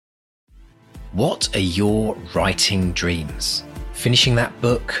What are your writing dreams? Finishing that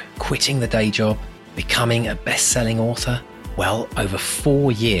book, quitting the day job, becoming a best-selling author? Well, over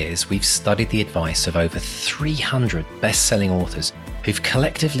 4 years, we've studied the advice of over 300 best-selling authors who've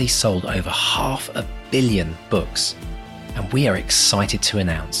collectively sold over 500 million books. And we are excited to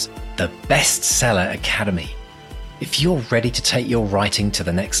announce the Bestseller Academy. If you're ready to take your writing to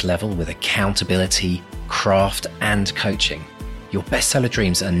the next level with accountability, craft, and coaching, your bestseller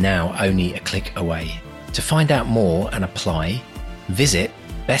dreams are now only a click away. To find out more and apply, visit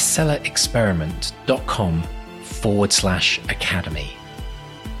bestsellerexperiment.com/academy.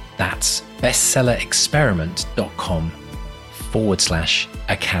 That's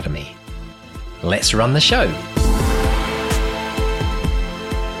bestsellerexperiment.com/academy. Let's run the show.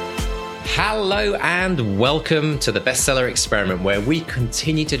 Hello and welcome to the Bestseller Experiment, where we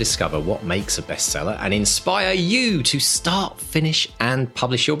continue to discover what makes a bestseller and inspire you to start, finish, and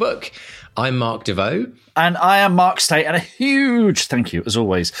publish your book. I'm Mark DeVoe. And I am Mark State, and a huge thank you, as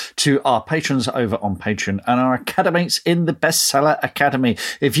always, to our patrons over on Patreon and our academates in the Bestseller Academy.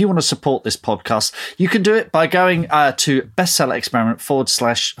 If you want to support this podcast, you can do it by going to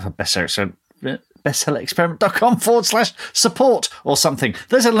bestsellerexperiment.com/support or something.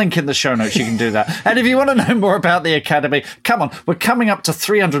 There's a link in the show notes. You can do that. And if you want to know more about the Academy, come on. We're coming up to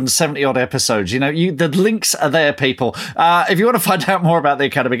 370 odd episodes. The links are there, people. If you want to find out more about the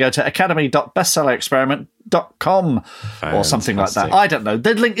Academy, go to academy.bestsellerexperiment.com or something like that. I don't know.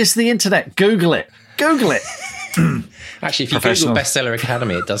 The link is the internet. Google it. Actually, if you Google Bestseller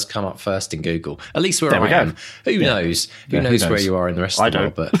Academy, it does come up first in Google. At least where I am. Who knows? Who knows where you are in the rest of the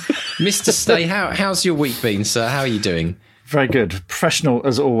world? But Mr. Stay, how's your week been, sir? How are you doing? Very good. Professional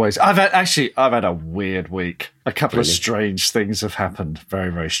as always. I've had a weird week. A couple of strange things have happened.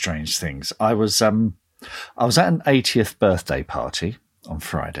 Very, very strange things. I was at an 80th birthday party on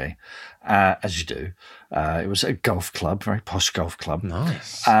Friday, as you do. It was a golf club, very posh golf club.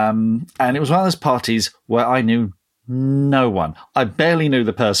 Nice. And it was one of those parties where I knew no one. I barely knew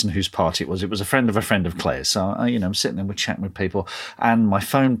the person whose party it was. It was a friend of Claire's. So, I'm sitting there, we're chatting with people, and my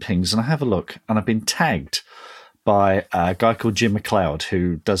phone pings, and I have a look, and I've been tagged by a guy called Jim McLeod,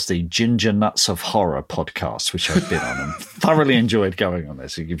 who does the Ginger Nuts of Horror podcast, which I've been on and thoroughly enjoyed going on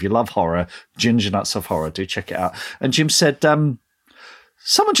this. So if you love horror, Ginger Nuts of Horror, do check it out. And Jim said,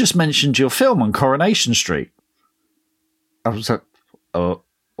 someone just mentioned your film on Coronation Street. I was like, what?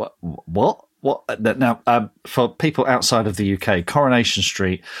 What now? For people outside of the UK, Coronation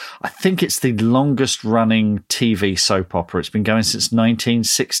Street, I think it's the longest-running TV soap opera. It's been going since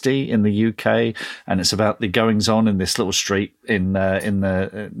 1960 in the UK, and it's about the goings-on in this little street it's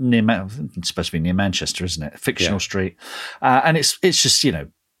supposed to be near Manchester, isn't it? Fictional street, and it's just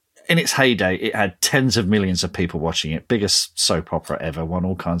in its heyday, it had tens of millions of people watching it. Biggest soap opera ever, won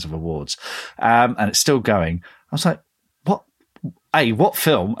all kinds of awards, and it's still going. I was like, what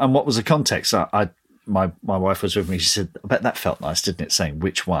film and what was the context? My wife was with me. She said, I bet that felt nice, didn't it? Saying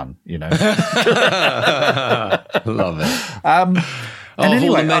which one, Love it. And anyway,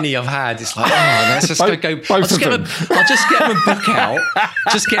 all the many I've had, it's like, let's just go. I'll just get my book out.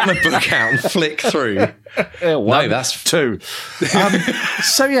 Just get my book out and flick through. No, that's two.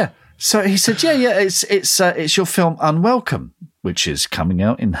 So he said, it's your film Unwelcome, which is coming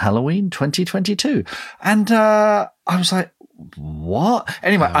out in Halloween 2022. And I was like, what?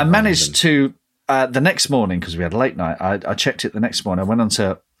 Anyway, I managed to, the next morning, because we had a late night, I checked it the next morning. I went on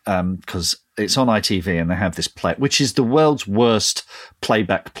to, because it's on ITV and they have this play, which is the world's worst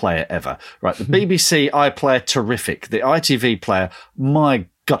playback player ever, right? The BBC iPlayer, terrific. The ITV player, my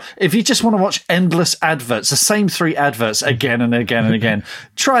God. If you just want to watch endless adverts, the same 3 adverts again and again and again,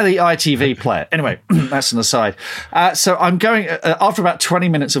 try the ITV player. Anyway, that's an aside. So I'm going, after about 20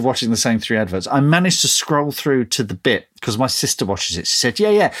 minutes of watching the same 3 adverts, I managed to scroll through to the bit, because my sister watches it. She said,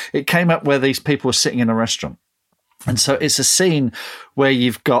 it came up where these people were sitting in a restaurant. And so it's a scene where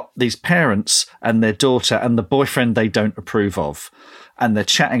you've got these parents and their daughter and the boyfriend they don't approve of, and they're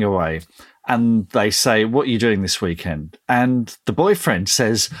chatting away. And they say, what are you doing this weekend? And the boyfriend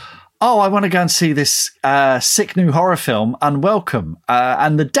says, I want to go and see this sick new horror film, Unwelcome.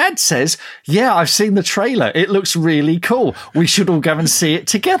 And the dad says, I've seen the trailer. It looks really cool. We should all go and see it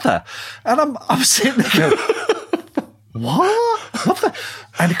together. And I'm sitting there going, what?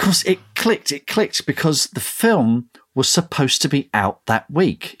 And of course it clicked because the film was supposed to be out that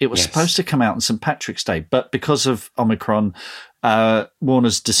week. It was supposed to come out on St. Patrick's Day, but because of Omicron,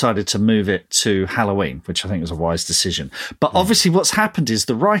 Warner's decided to move it to Halloween, which I think was a wise decision. But obviously what's happened is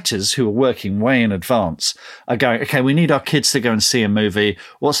the writers who are working way in advance are going, okay, we need our kids to go and see a movie.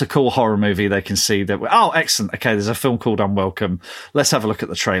 What's a cool horror movie they can see? Oh, excellent. Okay, there's a film called Unwelcome. Let's have a look at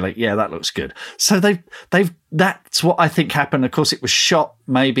the trailer. Yeah, that looks good. So that's what I think happened. Of course, it was shot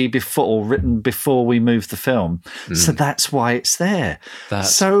maybe before, or written before we moved the film. So that's why it's there.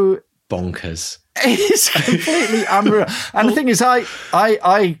 That's so bonkers. It's completely unreal. And the thing is, I,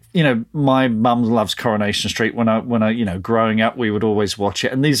 my mum loves Coronation Street. When I, growing up, we would always watch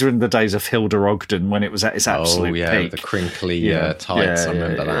it. And these are in the days of Hilda Ogden when it was at its absolute peak. The crinkly tights. I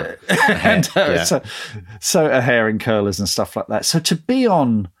remember that. And so her hair in curlers and stuff like that. So to be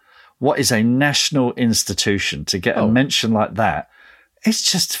on what is a national institution, to get a mention like that,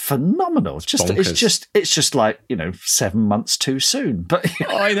 it's just phenomenal. It's just like 7 months too soon. But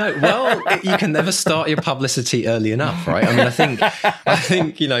I know. Well, you can never start your publicity early enough, right? I mean, I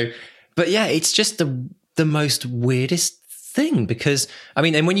think, But yeah, it's just the most weirdest thing, because I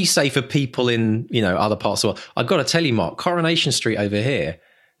mean, and when you say for people in other parts of the world, I've got to tell you, Mark, Coronation Street over here,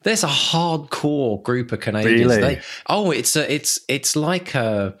 there's a hardcore group of Canadians. Really? It's like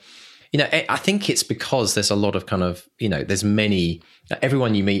a. I think it's because there's a lot of kind of, there's many,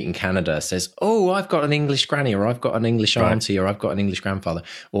 everyone you meet in Canada says, oh, I've got an English granny, or I've got an English auntie, or I've got an English grandfather,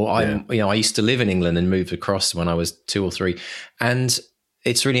 or I used to live in England and moved across when I was 2 or 3. And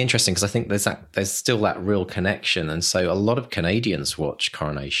it's really interesting because I think there's still that real connection. And so a lot of Canadians watch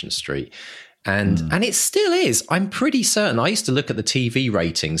Coronation Street. And it still is. I'm pretty certain. I used to look at the TV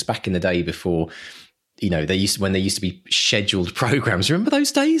ratings back in the day before, when there used to be scheduled programs. Remember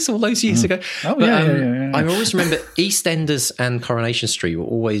those days, all those years ago? Oh, but, yeah. I always remember EastEnders and Coronation Street were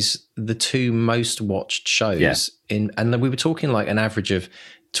always the 2 most watched shows and we were talking like an average of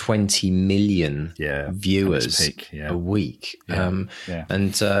 20 million viewers a week. But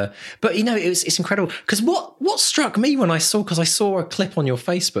it's incredible, because what struck me when I saw a clip on your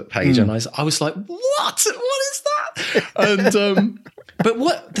Facebook page and I was like, what is that? And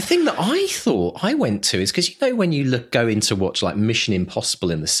but the thing that I thought I went to is, because when you go in to watch like Mission Impossible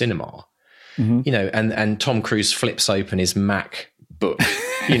in the cinema, and Tom Cruise flips open his MacBook,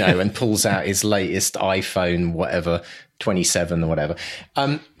 and pulls out his latest iPhone, whatever, 27 or whatever.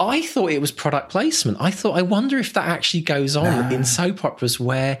 I thought it was product placement. I wonder if that actually goes on in soap operas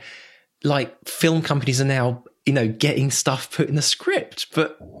where like film companies are now, getting stuff put in the script.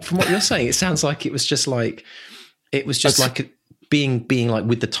 But from what you're saying, it sounds like it was just like being like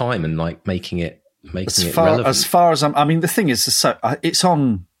with the time and like making it relevant. As far as I mean, the thing is, it's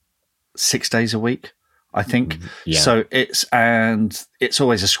on 6 days a week, I think. So it's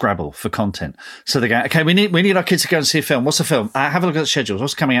always a scrabble for content. So they go, okay, we need our kids to go and see a film. What's the film? Have a look at the schedules.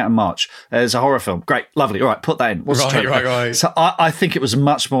 What's coming out in March? There's a horror film. Great, lovely. All right, put that in. What's the trailer? Right. So I think it was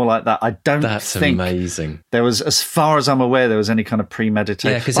much more like that. I don't think amazing. There was, as far as I'm aware, there was any kind of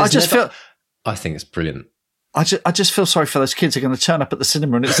premeditation. Yeah, because I think it's brilliant. I just feel sorry for those kids who are going to turn up at the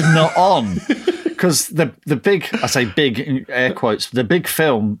cinema and it's not on. Because the big, I say big in air quotes, the big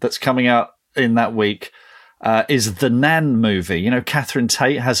film that's coming out in that week is the Nan movie. Catherine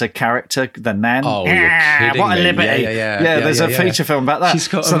Tate has a character, the Nan. Oh, you're kidding what a me. liberty. Yeah, there's a feature film about that. She's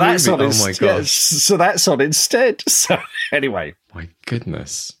got a movie. Oh my gosh. So that's on instead. So anyway. My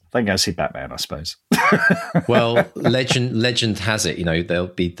goodness. They can go see Batman, I suppose. Well, legend has it, there'll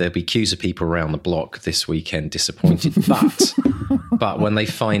be queues of people around the block this weekend disappointed, but when they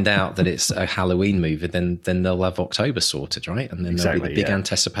find out that it's a Halloween movie, then they'll have October sorted, right? And then there'll be the big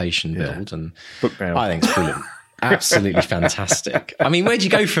anticipation build, and I think it's brilliant. Absolutely fantastic. I mean, where do you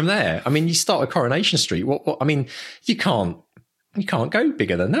go from there? I mean, you start with Coronation Street. What I mean, you can't go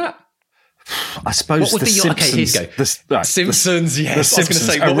bigger than that. I suppose what would be your, okay, here you go. Simpsons, yes. I was going to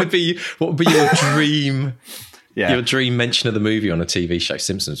say, what would be your dream your dream mention of the movie on a TV show?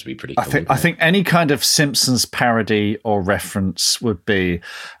 Simpsons would be pretty cool. I think any kind of Simpsons parody or reference would be,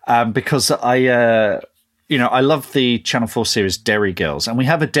 because I love the Channel 4 series Derry Girls, and we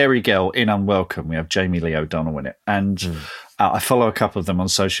have a Derry Girl in Unwelcome. We have Jamie Lee O'Donnell in it, and I follow a couple of them on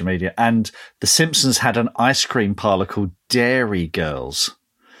social media, and the Simpsons had an ice cream parlor called Dairy Girls.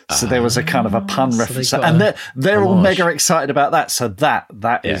 So there was a kind of a pun reference, and they're all mega excited about that. So that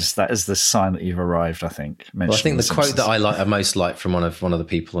is the sign that you've arrived, I think. Well, I think the quote that I most like from one of the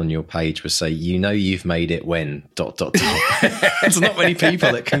people on your page was say, "You've made it when ... There's not many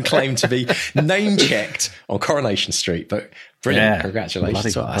people that can claim to be name checked on Coronation Street, but brilliant!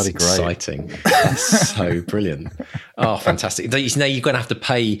 Congratulations! That's exciting. That's so brilliant. Oh, fantastic! Now you're going to have to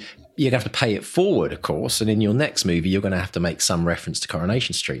pay. You're going to have to pay it forward, of course, and in your next movie, you're going to have to make some reference to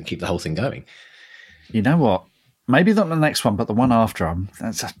Coronation Street and keep the whole thing going. You know what? maybe not the next one, but the one after.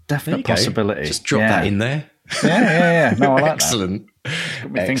 That's a definite possibility. Just drop that in there. Yeah. No, I like Excellent.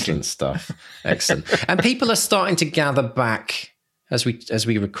 that. Excellent stuff. Excellent. And people are starting to gather back as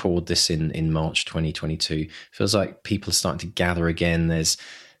we record this in March 2022. Feels like people are starting to gather again. There's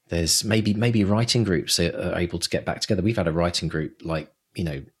maybe writing groups are able to get back together. We've had a writing group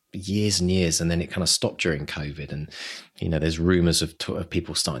years and years, and then it kind of stopped during COVID. And there's rumours of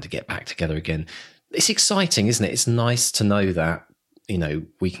people starting to get back together again. It's exciting, isn't it? It's nice to know that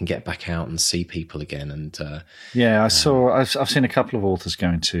we can get back out and see people again. And I've seen a couple of authors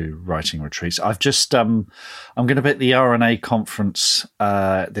going to writing retreats. I've just I'm going to be at the RNA conference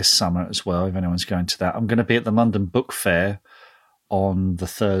this summer as well. If anyone's going to that, I'm going to be at the London Book Fair on the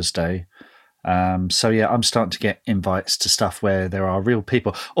Thursday. I'm starting to get invites to stuff where there are real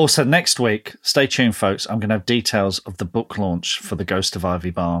people. Also, next week, stay tuned, folks. I'm going to have details of the book launch for The Ghost of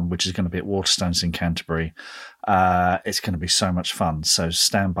Ivy Barn, which is going to be at Waterstones in Canterbury. It's going to be so much fun. So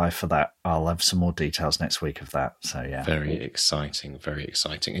stand by for that. I'll have some more details next week of that. So yeah, very exciting.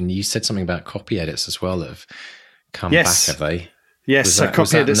 And you said something about copy edits as well that have come back, have they? Yes.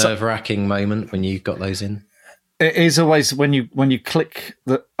 Was that a nerve-wracking moment when you got those in? It is always when you click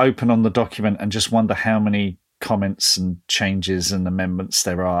the open on the document and just wonder how many comments and changes and amendments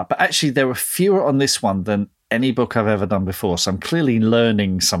there are. But actually, there were fewer on this one than any book I've ever done before. So I'm clearly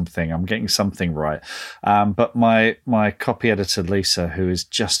learning something. I'm getting something right. But my copy editor, Lisa, who is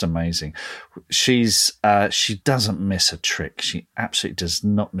just amazing, she doesn't miss a trick. She absolutely does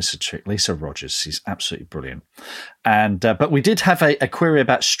not miss a trick. Lisa Rogers, she's absolutely brilliant. And but we did have a query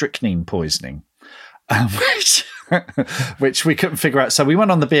about strychnine poisoning. Which we couldn't figure out. So we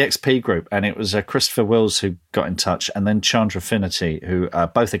went on the BXP group, and it was Christopher Wills who got in touch, and then Chandra Finity, who are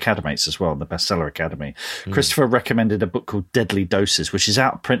both academates as well, the Bestseller Academy. Christopher recommended a book called Deadly Doses, which is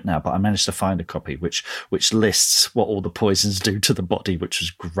out of print now, but I managed to find a copy which lists what all the poisons do to the body, which was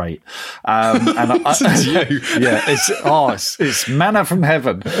great. It's manna from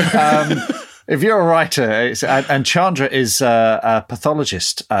heaven. If you're a writer, and Chandra is a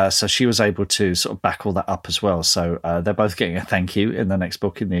pathologist, so she was able to sort of back all that up as well. So they're both getting a thank you in the next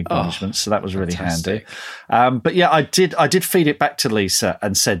book in the acknowledgements. So that was really handy. But yeah, I did feed it back to Lisa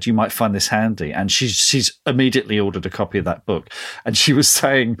and said, you might find this handy. And she's immediately ordered a copy of that book. And she was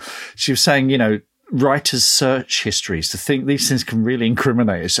saying, writers' search histories, to think these things can really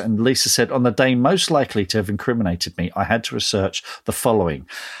incriminate us. And Lisa said, on the day most likely to have incriminated me, I had to research the following: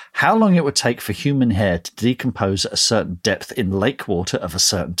 how long it would take for human hair to decompose at a certain depth in lake water of a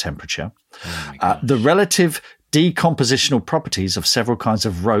certain temperature, the relative decompositional properties of several kinds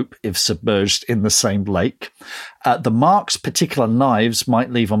of rope if submerged in the same lake, the marks particular knives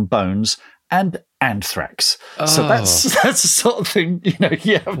might leave on bones, and anthrax. So that's the sort of thing you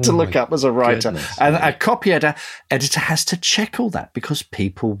have to look up as a writer. And a copy editor has to check all that, because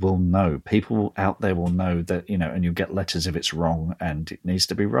people will know. People out there will know that, and you'll get letters if it's wrong and it needs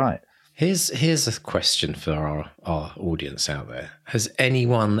to be right. Here's a question for our audience out there. Has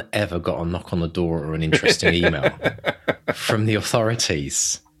anyone ever got a knock on the door or an interesting email from the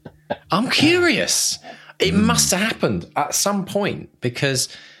authorities? I'm curious. It must have happened at some point, because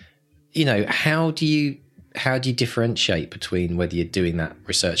how do you differentiate between whether you're doing that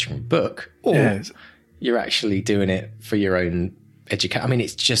research from a book or you're actually doing it for your own education? I mean,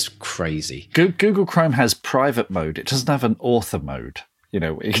 it's just crazy. Google Chrome has private mode. It doesn't have an author mode.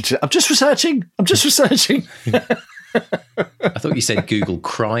 I'm just researching. I thought you said Google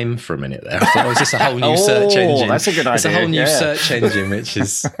Crime for a minute there. I thought, is this a whole new search engine? That's a good idea. It's a whole new search engine,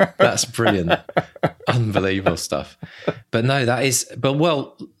 that's brilliant. Unbelievable stuff. But no, that is,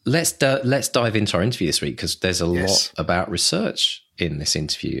 let's dive into our interview this week, because there's a lot about research in this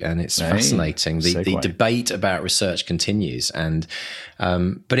interview, and it's fascinating. The debate about research continues, and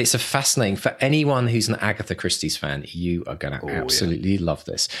but it's a fascinating, for anyone who's an Agatha Christie's fan, you are going to absolutely love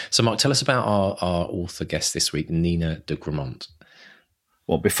this. So Mark, tell us about our author guest this week, Nina de Gramont.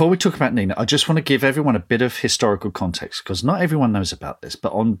 Well, before we talk about Nina, I just want to give everyone a bit of historical context, because not everyone knows about this,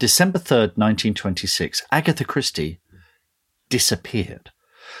 but on December 3rd, 1926, Agatha Christie disappeared.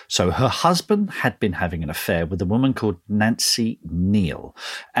 So her husband had been having an affair with a woman called Nancy Neal,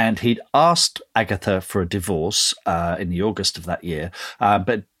 and he'd asked Agatha for a divorce in the August of that year.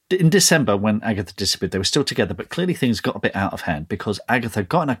 But in December, when Agatha disappeared, they were still together, but clearly things got a bit out of hand, because Agatha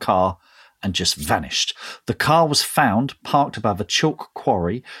got in a car and just vanished. The car was found parked above a chalk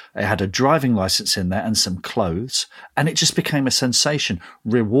quarry. It had a driving license in there and some clothes, and it just became a sensation.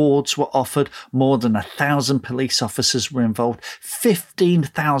 Rewards were offered. More than 1,000 police officers were involved.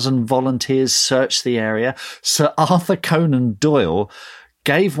 15,000 volunteers searched the area. Sir Arthur Conan Doyle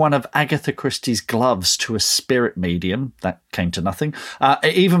gave one of Agatha Christie's gloves to a spirit medium. That came to nothing.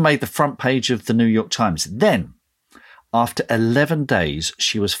 It even made the front page of the New York Times. Then, after 11 days,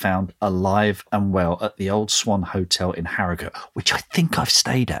 she was found alive and well at the Old Swan Hotel in Harrogate, which I think I've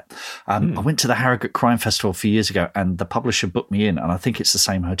stayed at. I went to the Harrogate Crime Festival a few years ago, and the publisher booked me in, and I think it's the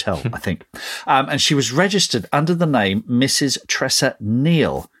same hotel, I think. And she was registered under the name Mrs. Tressa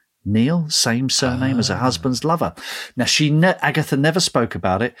Neal. Neal, same surname as her husband's lover. Now, Agatha never spoke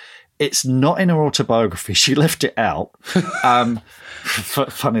about it. It's not in her autobiography. She left it out.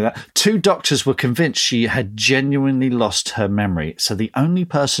 Funny that. 2 doctors were convinced she had genuinely lost her memory. So the only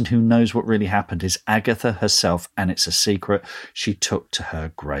person who knows what really happened is Agatha herself, and it's a secret she took to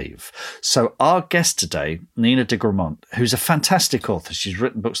her grave. So our guest today, Nina de Gramont, who's a fantastic author. She's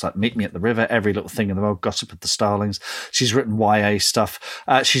written books like Meet Me at the River, Every Little Thing in the World, Gossip of the Starlings. She's written YA stuff.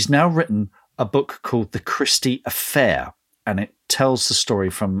 She's now written a book called The Christie Affair, and it tells the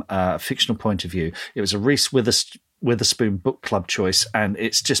story from a fictional point of view. It was a Reese Witherspoon book club choice, and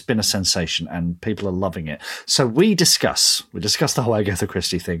it's just been a sensation, and people are loving it. So we discuss the whole Agatha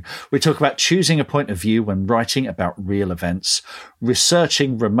Christie thing. We talk about choosing a point of view when writing about real events,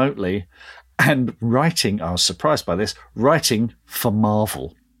 researching remotely, and writing, I was surprised by this, writing for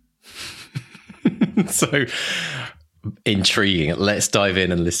Marvel. So intriguing. Let's dive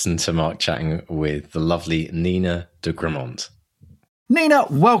in and listen to Mark chatting with the lovely Nina de Gramont. Nina,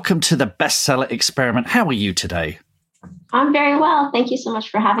 welcome to the Bestseller Experiment. How are you today? I'm very well. Thank you so much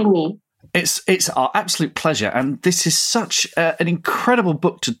for having me. It's our absolute pleasure, and this is such an incredible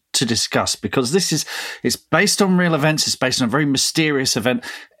book to discuss, because it's based on real events. It's based on a very mysterious event.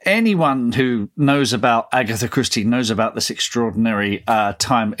 Anyone who knows about Agatha Christie knows about this extraordinary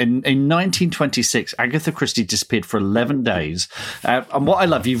time. In 1926, Agatha Christie disappeared for 11 days. And what I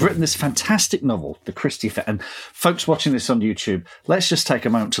love, you've written this fantastic novel, The Christie Affair. And folks watching this on YouTube, let's just take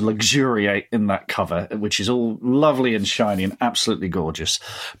a moment to luxuriate in that cover, which is all lovely and shiny and absolutely gorgeous.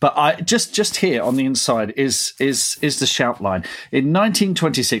 But I just here on the inside is the shout line. In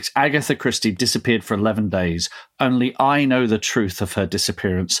 1926, Agatha Christie disappeared for 11 days. Only I know the truth of her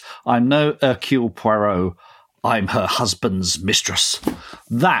disappearance. I'm no Hercule Poirot. I'm her husband's mistress.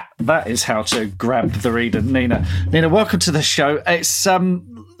 That is how to grab the reader. Nina, welcome to the show. It's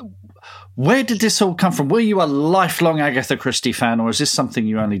where did this all come from? Were you a lifelong Agatha Christie fan, or is this something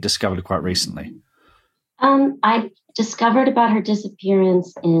you only discovered quite recently? I discovered about her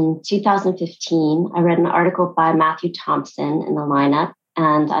disappearance in 2015. I read an article by Matthew Thompson in the lineup,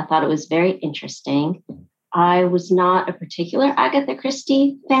 and I thought it was very interesting. I was not a particular Agatha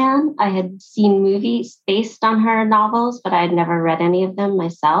Christie fan. I had seen movies based on her novels, but I had never read any of them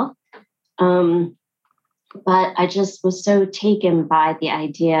myself. But I just was so taken by the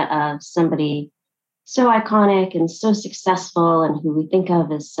idea of somebody so iconic and so successful, and who we think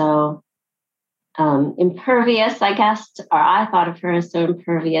of as so impervious, I guess, or I thought of her as so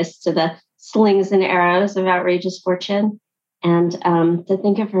impervious to the slings and arrows of outrageous fortune. And to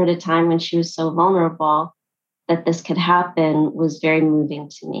think of her at a time when she was so vulnerable, that this could happen, was very moving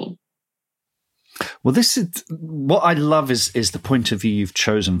to me. Well, this is what I love is the point of view you've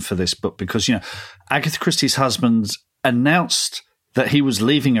chosen for this book, because, you know, Agatha Christie's husband announced that he was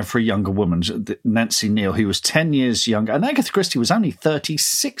leaving her for a younger woman, Nancy Neal, who was 10 years younger. And Agatha Christie was only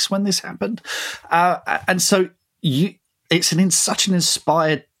 36 when this happened. And so it's such an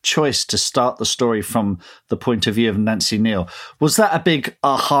inspired choice to start the story from the point of view of Nancy Neal. Was that a big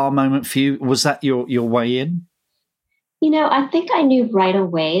aha moment for you? Was that your way in? You know, I think I knew right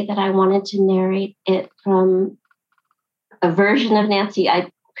away that I wanted to narrate it from a version of Nancy. I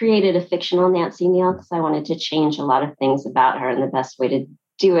created a fictional Nancy Neal because I wanted to change a lot of things about her, and the best way to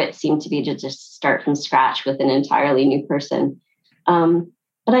do it seemed to be to just start from scratch with an entirely new person.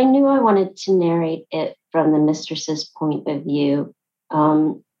 But I knew I wanted to narrate it from the mistress's point of view,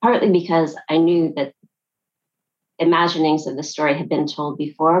 partly because I knew that imaginings of the story had been told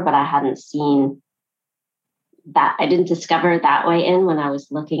before, but I hadn't seen that. I didn't discover that way in when I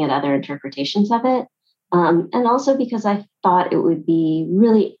was looking at other interpretations of it. And also because I thought it would be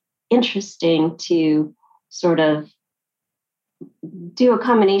really interesting to sort of do a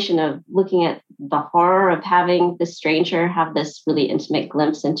combination of looking at the horror of having the stranger have this really intimate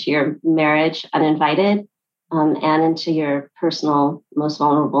glimpse into your marriage uninvited, and into your personal, most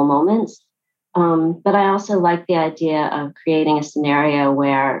vulnerable moments. But I also like the idea of creating a scenario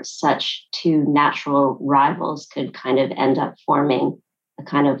where such two natural rivals could kind of end up forming a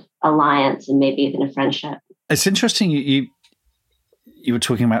kind of alliance and maybe even a friendship. It's interesting you were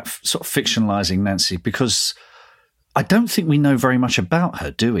talking about sort of fictionalizing Nancy, because I don't think we know very much about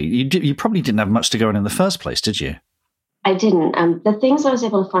her, do we? You probably didn't have much to go on in the first place, did you? I didn't. The things I was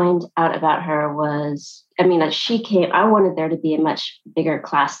able to find out about her was, I wanted there to be a much bigger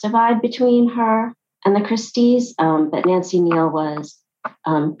class divide between her and the Christies, but Nancy Neal was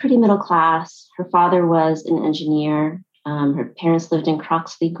pretty middle class. Her father was an engineer. Her parents lived in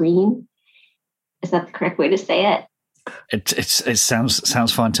Croxley Green. Is that the correct way to say it? It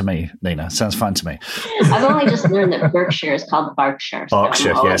sounds fine to me, Nina. Sounds fine to me. I've only just learned that Berkshire is called Berkshire.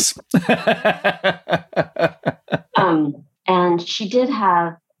 Berkshire, yes. And she did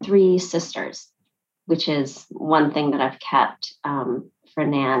have 3 sisters, which is one thing that I've kept for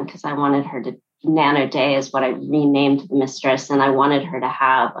Nan, because I wanted her to, Nan O'Day is what I renamed the mistress, and I wanted her to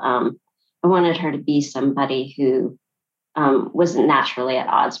have, I wanted her to be somebody who wasn't naturally at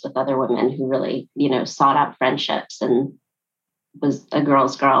odds with other women, who really, sought out friendships and was a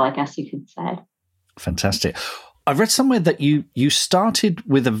girl's girl, I guess you could say. Fantastic. I've read somewhere that you started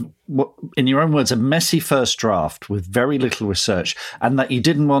with in your own words, a messy first draft with very little research, and that you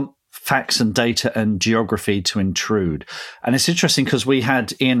didn't want facts and data and geography to intrude. And it's interesting because we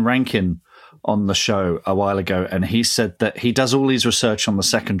had Ian Rankin on the show a while ago, and he said that he does all his research on the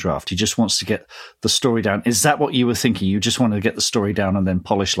second draft. He just wants to get the story down. Is that what you were thinking? You just wanted to get the story down and then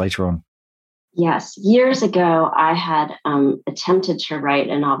polish later on? Yes. Years ago, I had attempted to write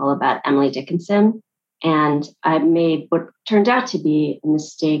a novel about Emily Dickinson, and I made what turned out to be a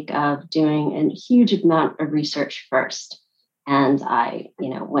mistake of doing a huge amount of research first. And I,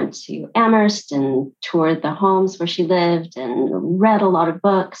 went to Amherst and toured the homes where she lived and read a lot of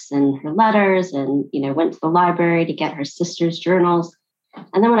books and her letters and, went to the library to get her sister's journals.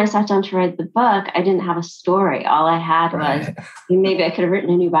 And then when I sat down to write the book, I didn't have a story. All I had was, maybe I could have written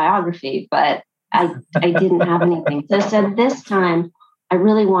a new biography, but I didn't have anything. So this time I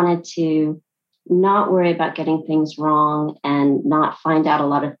really wanted to not worry about getting things wrong and not find out a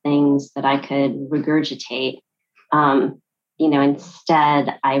lot of things that I could regurgitate.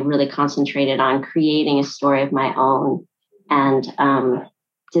 Instead, I really concentrated on creating a story of my own and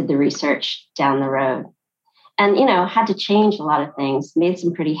did the research down the road. And, had to change a lot of things, made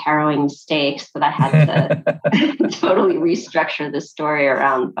some pretty harrowing mistakes that I had to totally restructure the story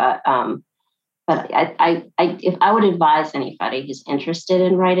around. But if I would advise anybody who's interested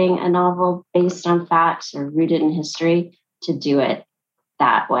in writing a novel based on facts or rooted in history to do it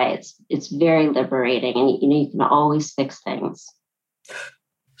that way. It's very liberating, and you can always fix things.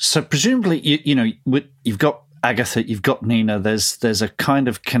 So presumably, you've got Agatha, you've got Nina. There's a kind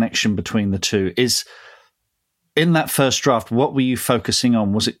of connection between the two. Is in that first draft, what were you focusing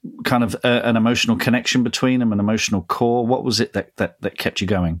on? Was it kind of an emotional connection between them, an emotional core? What was it that kept you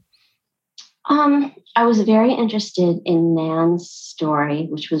going? I was very interested in Nan's story,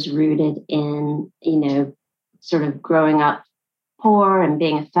 which was rooted in, sort of growing up poor and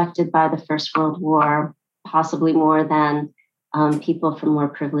being affected by the First World War, possibly more than people from more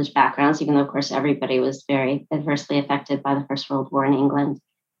privileged backgrounds, even though, of course, everybody was very adversely affected by the First World War in England.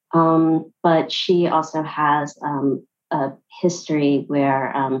 But she also has a history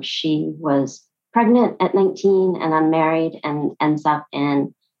where she was pregnant at 19 and unmarried and ends up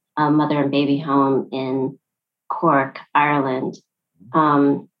in a mother and baby home in Cork, Ireland.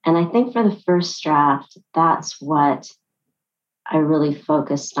 And I think for the first draft, that's what I really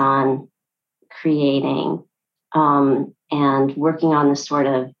focused on creating and working on the sort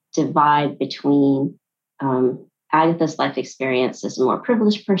of divide between Agatha's life experience as a more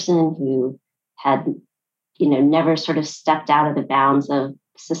privileged person who had, never sort of stepped out of the bounds of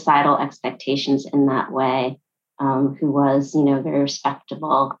societal expectations in that way, who was, a very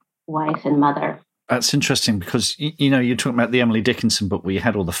respectable wife and mother. That's interesting because, you're talking about the Emily Dickinson book where you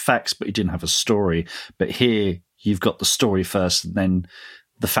had all the facts, but you didn't have a story. But here you've got the story first, and then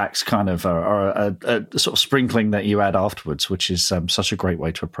the facts kind of are a sort of sprinkling that you add afterwards, which is such a great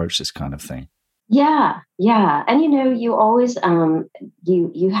way to approach this kind of thing. Yeah. And, you always,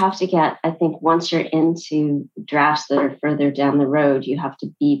 you have to get, I think once you're into drafts that are further down the road, you have to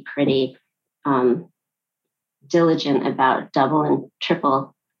be pretty diligent about double and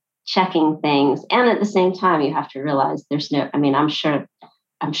triple checking things. And at the same time, you have to realize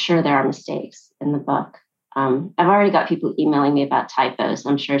I'm sure there are mistakes in the book. I've already got people emailing me about typos.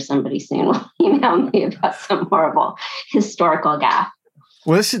 I'm sure somebody soon will email me about some horrible historical gaffe.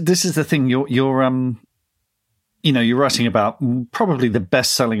 Well, this is the thing. You're writing about probably the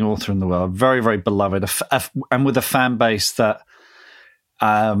best-selling author in the world, very, very beloved, and with a fan base that,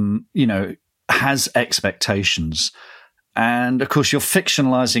 has expectations. And of course, you're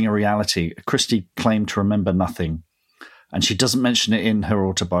fictionalizing a reality. Christie claimed to remember nothing, and she doesn't mention it in her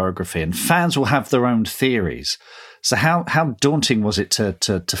autobiography. And fans will have their own theories. So how daunting was it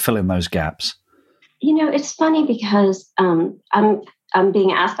to fill in those gaps? It's funny because I'm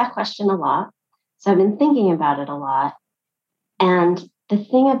being asked that question a lot. So I've been thinking about it a lot. And the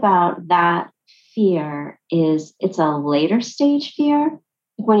thing about that fear is it's a later stage fear.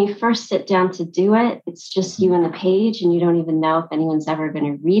 When you first sit down to do it, it's just you and the page, and you don't even know if anyone's ever going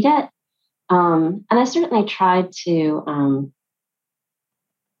to read it. And I certainly tried to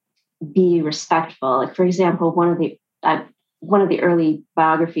be respectful. Like, for example, one of the early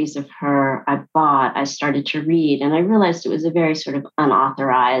biographies of her I started to read, and I realized it was a very sort of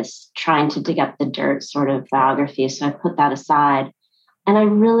unauthorized, trying to dig up the dirt sort of biography. So I put that aside. And I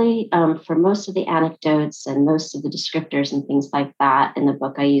really, for most of the anecdotes and most of the descriptors and things like that in the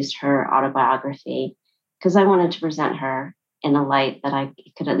book, I used her autobiography because I wanted to present her in a light that I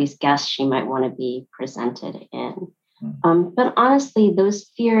could at least guess she might want to be presented in. But honestly, those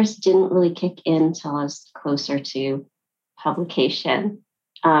fears didn't really kick in till I was closer to publication.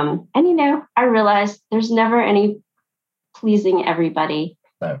 And, I realized there's never any pleasing everybody.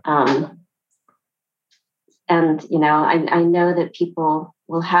 No. And, I know that people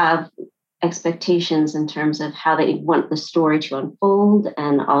will have expectations in terms of how they want the story to unfold,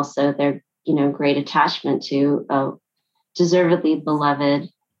 and also their, great attachment to a deservedly beloved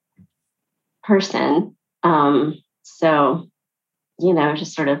person. So,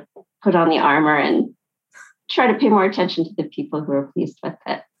 just sort of put on the armor and try to pay more attention to the people who are pleased with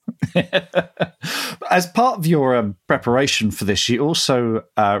it. As part of your preparation for this, you also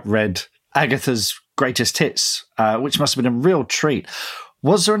read Agatha's greatest hits, which must have been a real treat.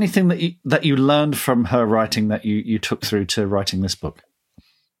 Was there anything that you learned from her writing that you took through to writing this book?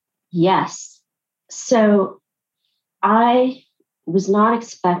 Yes. So I was not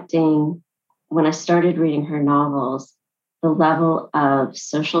expecting, when I started reading her novels, the level of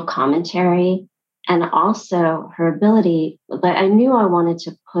social commentary and also her ability. But I knew I wanted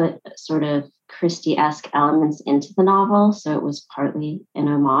to put sort of Christie-esque elements into the novel, so it was partly an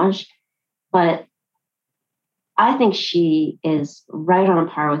homage. But I think she is right on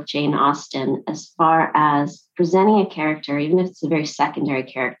par with Jane Austen as far as presenting a character, even if it's a very secondary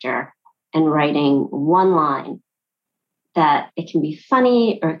character, and writing one line that it can be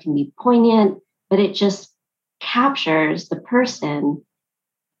funny or it can be poignant, but it just captures the person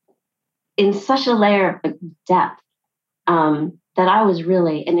in such a layer of depth that I was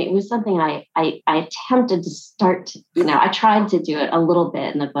really, and it was something I attempted to start to, I tried to do it a little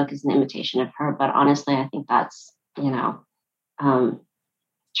bit in the book as an imitation of her, but honestly, I think that's,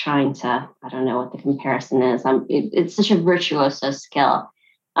 trying to, I don't know what the comparison is. It's such a virtuoso skill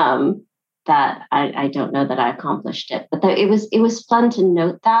that I don't know that I accomplished it, but it was fun to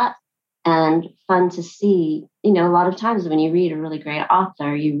note that, and fun to see, a lot of times when you read a really great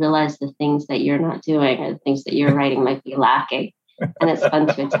author, you realize the things that you're not doing or the things that you're writing might be lacking. And it's fun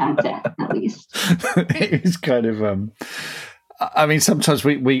to attempt it, at least. It's kind of, sometimes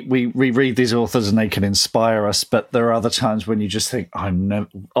we read these authors and they can inspire us, but there are other times when you just think, I'm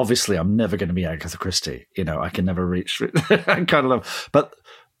never going to be Agatha Christie. I can never reach I kind of love, but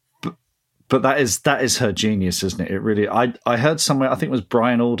that is her genius, isn't it? It really, I heard somewhere, I think it was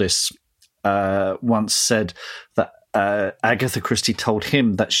Brian Aldiss, once said that Agatha Christie told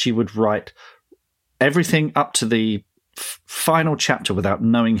him that she would write everything up to the final chapter without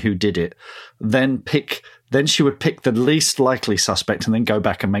knowing who did it, then she would pick the least likely suspect and then go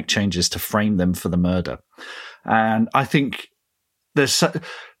back and make changes to frame them for the murder. And I think the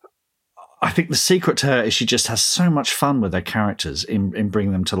secret to her is she just has so much fun with her characters in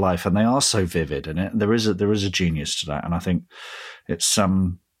bringing them to life, and they are so vivid, and there is a genius to that. And I think it's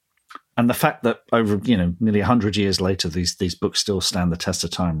and the fact that over nearly 100 years later these books still stand the test of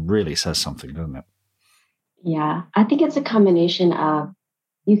time really says something, doesn't it? Yeah, I think it's a combination of,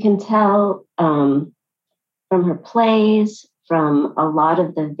 you can tell from her plays, from a lot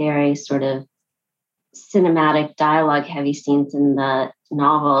of the very sort of cinematic dialogue heavy scenes in the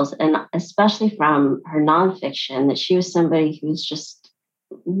novels, and especially from her nonfiction, that she was somebody who was just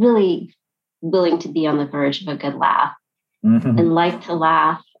really willing to be on the verge of a good laugh, and liked to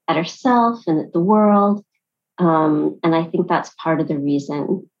laugh at herself and at the world. And I think that's part of the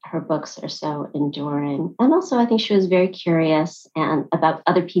reason her books are so enduring. And also, I think she was very curious and about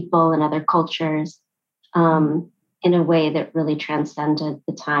other people and other cultures in a way that really transcended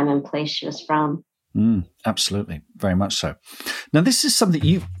the time and place she was from. Absolutely. Very much so. Now, this is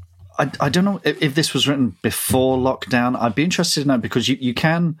something I don't know if this was written before lockdown. I'd be interested to know, because you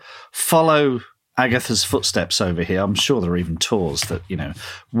can follow Agatha's footsteps over here. I'm sure there are even tours that,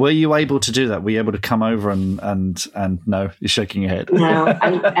 were you able to do that? Were you able to come over and no, you're shaking your head. No,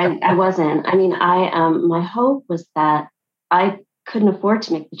 I wasn't. I mean, my hope was that I couldn't afford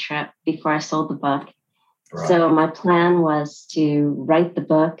to make the trip before I sold the book. Right. So my plan was to write the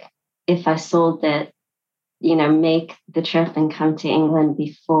book. If I sold it, make the trip and come to England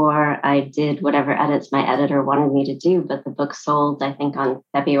before I did whatever edits my editor wanted me to do. But the book sold, I think, on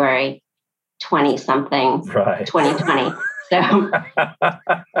February 20-something, right. 2020. So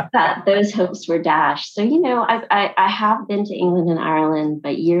those hopes were dashed. So, I have been to England and Ireland,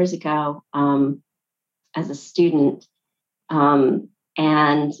 but years ago as a student, and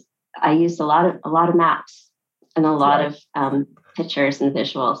I used a lot of maps and a lot of pictures and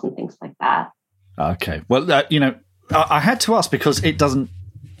visuals and things like that. Okay. Well, I had to ask because it doesn't,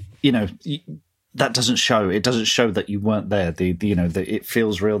 that doesn't show. It doesn't show that you weren't there. It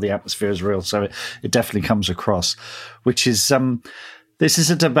feels real. The atmosphere is real. So it definitely comes across, which is, this is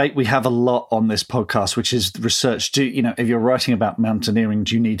a debate we have a lot on this podcast, which is research. If you're writing about mountaineering,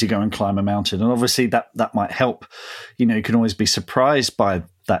 do you need to go and climb a mountain? And obviously that might help. You can always be surprised by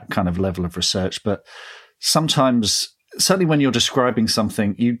that kind of level of research, but sometimes, certainly when you're describing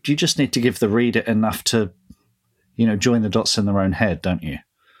something, you just need to give the reader enough to, join the dots in their own head, don't you?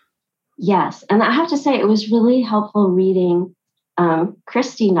 Yes. And I have to say, it was really helpful reading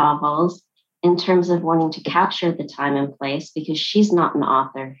Christie novels in terms of wanting to capture the time and place, because she's not an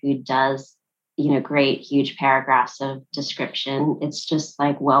author who does, great, huge paragraphs of description. It's just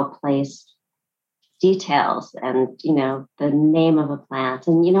like well-placed details and, the name of a plant.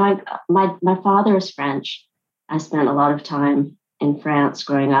 And, my father is French. I spent a lot of time in France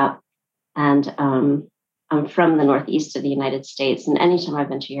growing up, and I'm from the northeast of the United States. And anytime I've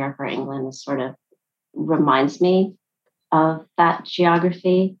been to Europe or England, it sort of reminds me of that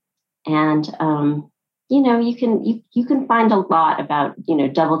geography. And you can find a lot about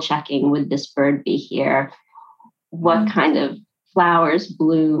double checking, would this bird be here? What kind of flowers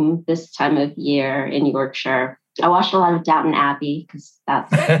bloom this time of year in Yorkshire? I watched a lot of Downton Abbey because that's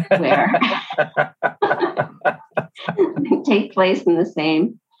where they take place in the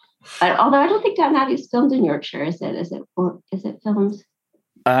same. But although I don't think Downton Abbey is filmed in Yorkshire, is it? Is it filmed?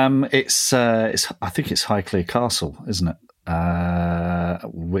 It's I think it's Highclere Castle, isn't it?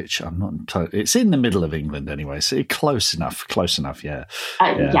 Which I'm not totally. It's in the middle of England anyway, so close enough. Yeah.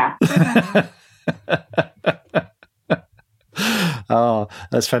 Yeah. Oh,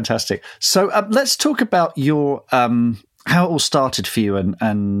 that's fantastic. So let's talk about your how it all started for you,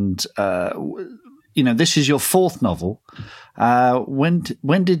 and this is your fourth novel. When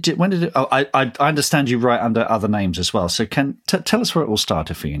did it? Oh, I understand you write under other names as well. So tell us where it all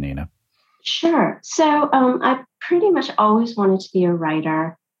started for you, Nina. Sure. So I pretty much always wanted to be a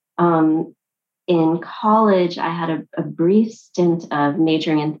writer. In college, I had a brief stint of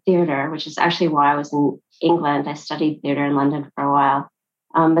majoring in theater, which is actually why I was in England. I studied theater in London for a while.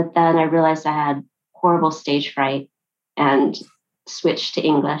 But then I realized I had horrible stage fright and switched to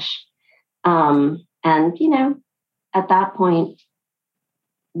English. At that point,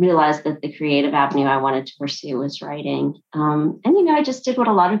 realized that the creative avenue I wanted to pursue was writing. I just did what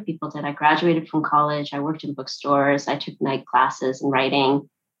a lot of people did. I graduated from college. I worked in bookstores. I took night classes in writing.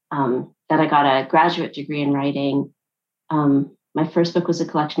 Then I got a graduate degree in writing. My first book was a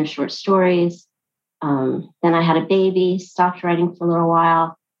collection of short stories. Then I had a baby, stopped writing for a little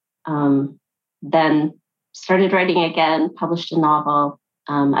while. Then started writing again, published a novel.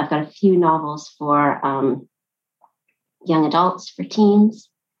 I've got a few novels for young adults, for teens.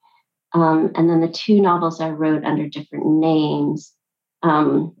 And then the two novels I wrote under different names.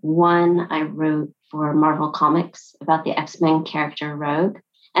 One I wrote for Marvel Comics about the X-Men character Rogue.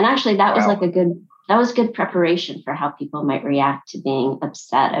 And actually that was good preparation for how people might react to being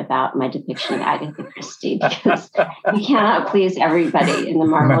upset about my depiction of Agatha Christie, because you cannot please everybody in the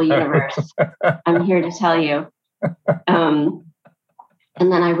Marvel universe. I'm here to tell you.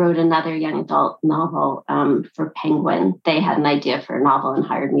 And then I wrote another young adult novel for Penguin. They had an idea for a novel and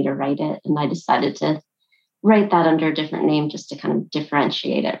hired me to write it. And I decided to write that under a different name just to kind of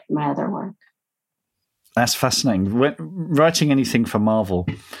differentiate it from my other work. That's fascinating. Writing anything for Marvel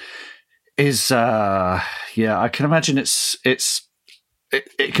is, I can imagine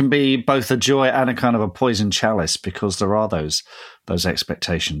it can be both a joy and a kind of a poison chalice, because there are those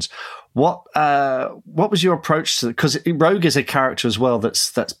expectations. What was your approach to? Because Rogue is a character as well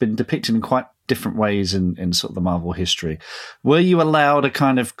that's been depicted in quite different ways in sort of the Marvel history. Were you allowed a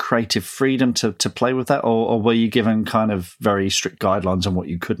kind of creative freedom to play with that, or were you given kind of very strict guidelines on what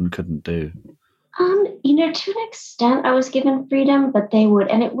you could and couldn't do? To an extent, I was given freedom, but they would,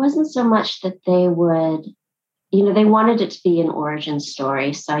 and it wasn't so much that they would. They wanted it to be an origin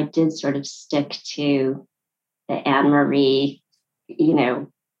story, so I did sort of stick to the Anne-Marie,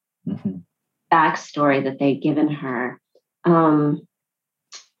 backstory that they'd given her.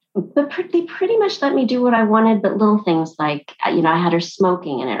 But they pretty much let me do what I wanted, but little things like, I had her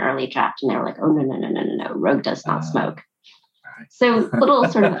smoking in an early draft, and they were like, oh, no, Rogue does not smoke. So little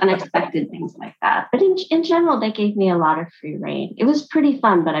sort of unexpected things like that. But in general, they gave me a lot of free rein. It was pretty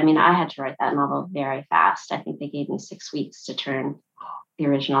fun, but I mean, I had to write that novel very fast. I think they gave me 6 weeks to turn the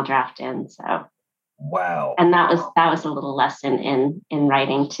original draft in. So wow. And that was a little lesson in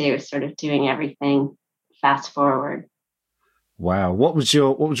writing too, sort of doing everything fast forward. Wow. What was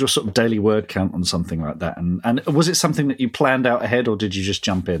your sort of daily word count on something like that? And was it something that you planned out ahead, or did you just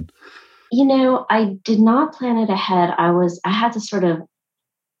jump in? I did not plan it ahead. I had to sort of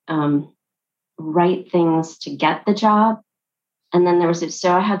write things to get the job. And then I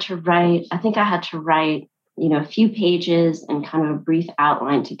had to write a few pages and kind of a brief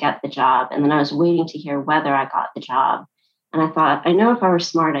outline to get the job. And then I was waiting to hear whether I got the job. And I thought, I know if I were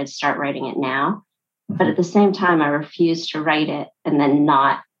smart, I'd start writing it now. But at the same time, I refused to write it and then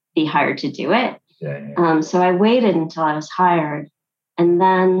not be hired to do it. Yeah. So I waited until I was hired. And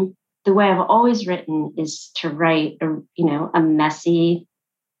then the way I've always written is to write a messy,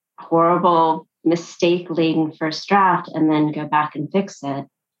 horrible, mistake-laden first draft and then go back and fix it.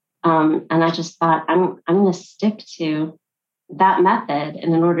 And I just thought, I'm going to stick to that method.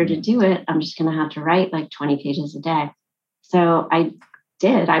 And in order to do it, I'm just going to have to write like 20 pages a day. So I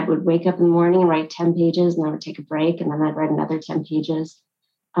did. I would wake up in the morning and write 10 pages, and I would take a break, and then I'd write another 10 pages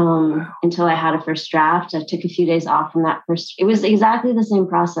until I had a first draft. I took a few days off from that first. It was exactly the same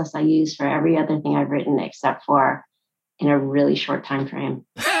process I used for every other thing I've written, except for in a really short time frame.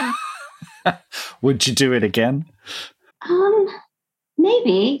 Would you do it again?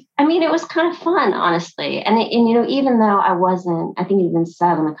 Maybe. I mean, it was kind of fun, honestly. And even though I think it even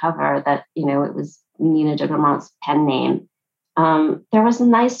said on the cover that, it was Nina de Gramont's pen name. There was a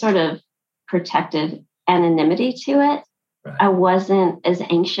nice sort of protective anonymity to it. Right. I wasn't as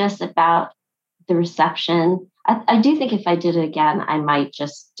anxious about the reception. I do think if I did it again, I might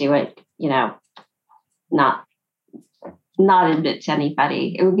just do it, not admit to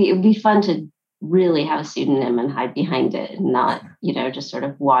anybody. It would be fun to really have a pseudonym and hide behind it and not, just sort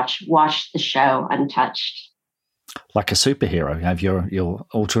of watch the show untouched. Like a superhero, you have your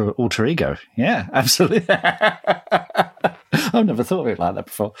alter ego. Yeah, absolutely. I've never thought of it like that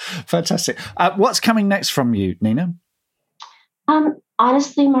before. Fantastic. What's coming next from you, Nina?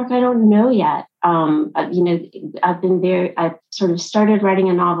 Honestly, Mark, I don't know yet. I've sort of started writing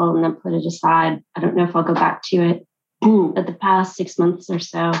a novel and then put it aside. I don't know if I'll go back to it. But the past 6 months or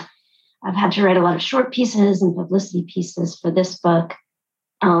so, I've had to write a lot of short pieces and publicity pieces for this book.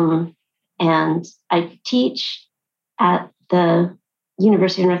 And I teach at the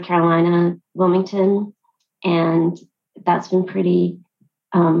University of North Carolina, Wilmington, and that's been pretty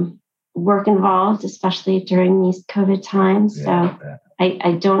work involved, especially during these COVID times. Yeah, so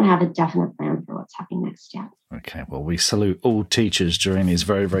I don't have a definite plan for what's happening next yet. Okay, well, we salute all teachers during these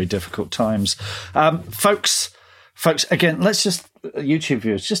very, very difficult times. Folks, again, let's just, YouTube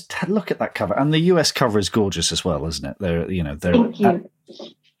viewers, just look at that cover. And the US cover is gorgeous as well, isn't it? Thank you.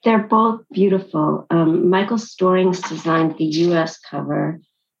 They're both beautiful. Michael Storings designed the US cover,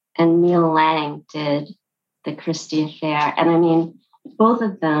 and Neil Lang did the Christie affair. And I mean, both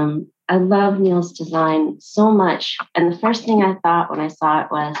of them, I love Neil's design so much. And the first thing I thought when I saw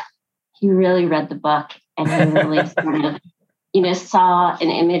it was, he really read the book and he really sort of, saw an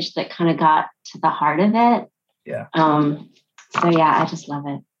image that kind of got to the heart of it. Yeah. So yeah, I just love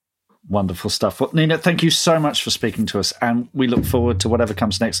it. Wonderful stuff. Well, Nina, thank you so much for speaking to us, and we look forward to whatever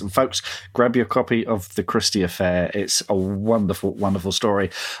comes next. And folks, grab your copy of The Christie Affair. It's a wonderful, wonderful story.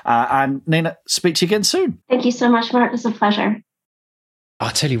 And Nina, speak to you again soon. Thank you so much, Mark. It was a pleasure.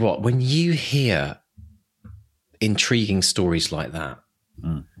 I'll tell you what, when you hear intriguing stories like that,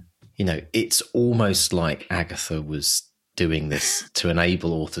 it's almost like Agatha was doing this to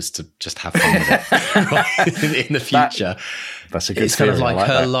enable authors to just have fun with it in the future. That's a good It's kind of like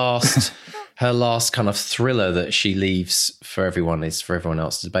her that. her last kind of thriller that she leaves for everyone is for everyone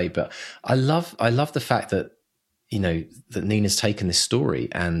else to debate. But I love the fact that, that Nina's taken this story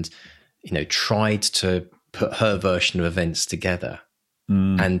and, tried to put her version of events together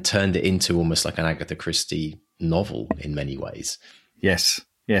and turned it into almost like an Agatha Christie novel in many ways. Yes.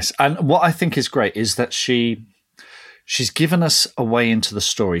 And what I think is great is that she's given us a way into the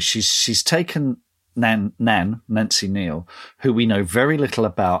story. She's taken Nancy Neal, who we know very little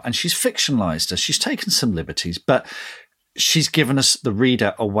about, and she's fictionalized her. She's taken some liberties, but she's given us, the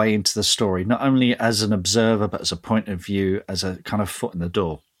reader, a way into the story, not only as an observer, but as a point of view, as a kind of foot in the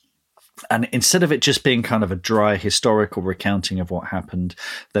door. And instead of it just being kind of a dry historical recounting of what happened,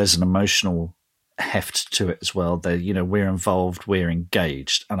 there's an emotional heft to it as well. We're involved, we're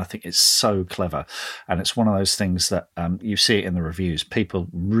engaged, and I think it's so clever. And it's one of those things that you see it in the reviews. People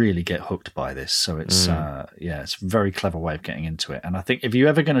really get hooked by this. So it's it's a very clever way of getting into it. And I think if you're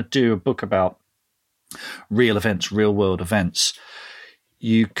ever going to do a book about real events, real world events,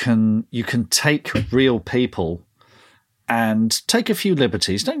 you can take real people and take a few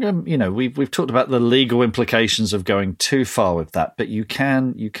liberties. Don't go, we've talked about the legal implications of going too far with that, but you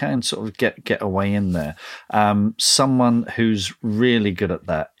can sort of get away in there. Someone who's really good at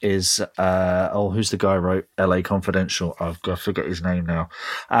that is who's the guy who wrote LA Confidential? I forget his name now.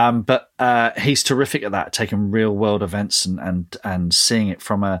 But he's terrific at that, taking real world events and seeing it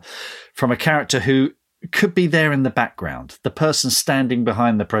from a character who could be there in the background, the person standing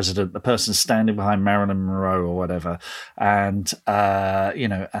behind the president, the person standing behind Marilyn Monroe or whatever, and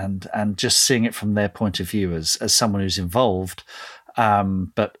and just seeing it from their point of view as someone who's involved,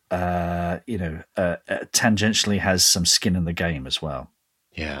 but tangentially has some skin in the game as well.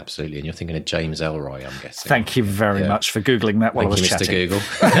 Yeah, absolutely. And you're thinking of James Ellroy, I'm guessing. Thank you very much for Googling that while I was chatting. Thank you,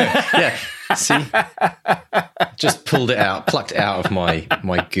 Mr. Google. Yeah, see? Just plucked it out of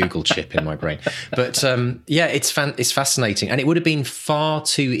my Google chip in my brain. But it's fascinating. And it would have been far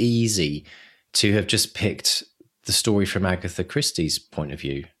too easy to have just picked the story from Agatha Christie's point of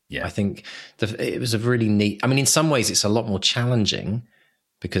view. Yeah. I think it was a really neat... I mean, in some ways, it's a lot more challenging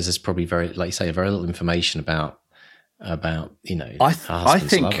because there's probably very little information about lover,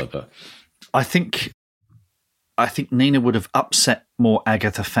 but I think Nina would have upset more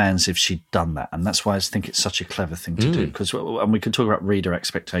Agatha fans if she'd done that, and that's why I think it's such a clever thing to do. And we can talk about reader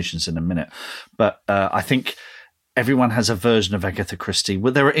expectations in a minute, but I think everyone has a version of Agatha Christie.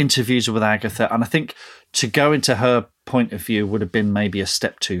 Well, there are interviews with Agatha, and I think to go into her point of view would have been maybe a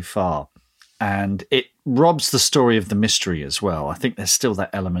step too far. And it robs the story of the mystery as well. I think there's still that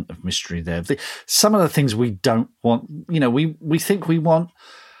element of mystery there. Some of the things we don't want, we think we want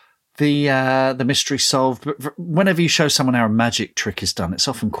the mystery solved, but whenever you show someone how a magic trick is done, it's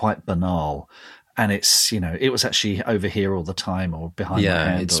often quite banal. And it's, it was actually over here all the time or behind my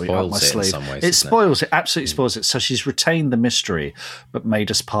hand it or up my sleeve. In some ways, it spoils it, absolutely spoils it. So she's retained the mystery, but made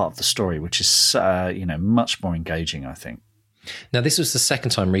us part of the story, which is, much more engaging, I think. Now, this was the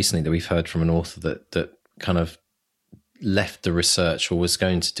second time recently that we've heard from an author that kind of left the research or was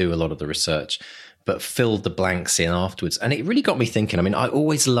going to do a lot of the research, but filled the blanks in afterwards. And it really got me thinking. I mean, I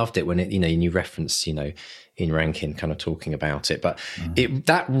always loved it when it, you reference, in Rankin kind of talking about it, but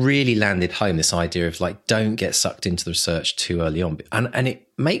that really landed home, this idea of like, don't get sucked into the research too early on. And it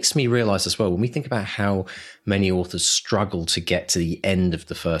makes me realize as well, when we think about how many authors struggle to get to the end of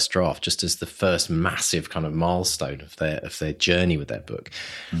the first draft, just as the first massive kind of milestone of their journey with their book,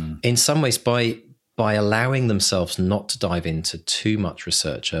 in some ways by allowing themselves not to dive into too much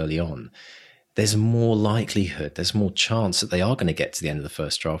research early on, there's more likelihood, there's more chance that they are going to get to the end of the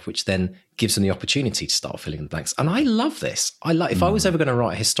first draft, which then gives them the opportunity to start filling in the blanks. And I love this. If I was ever going to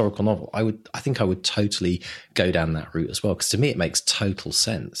write a historical novel, I think I would totally go down that route as well, because to me it makes total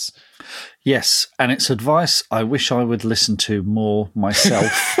sense. Yes, and it's advice I wish I would listen to more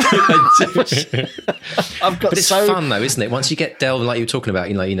myself. But it's fun though, isn't it? Once you get delved, like you were talking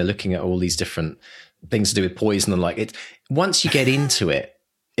about, looking at all these different things to do with poison and like it. Once you get into it,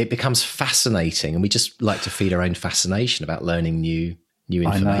 it becomes fascinating, and we just like to feed our own fascination about learning new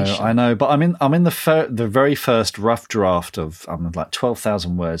information. I know, but I'm in the very first rough draft of I'm like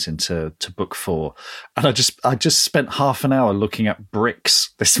 12,000 words into book 4, and I just spent half an hour looking at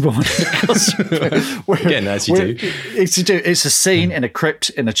bricks this morning. Again, as you do. It's a scene in a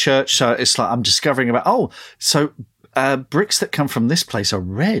crypt in a church, so it's like I'm discovering about bricks that come from this place are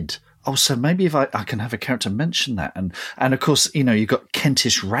red. Oh, so maybe if I can have a character mention that. And of course, you've got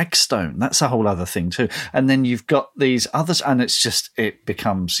Kentish ragstone. That's a whole other thing too. And then you've got these others, and it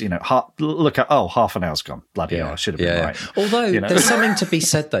becomes, half an hour's gone. Bloody hell, I should have been right. Although there's something to be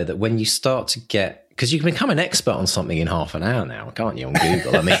said though, that when you start to get, because you can become an expert on something in half an hour now, can't you, on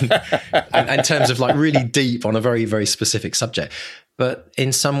Google? I mean, in terms of like really deep on a very, very specific subject. But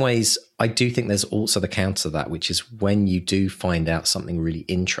in some ways, I do think there's also the counter to that, which is when you do find out something really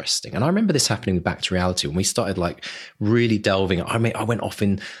interesting. And I remember this happening with Back to Reality when we started like really delving. I mean, I went off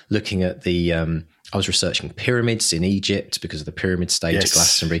in looking at I was researching pyramids in Egypt because of the pyramid stage at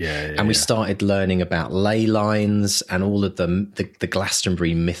Glastonbury. And we started learning about ley lines and all of the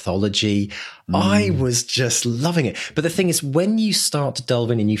Glastonbury mythology. I was just loving it. But the thing is, when you start to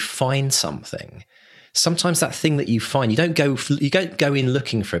delve in and you find something, sometimes that thing that you find, you don't go in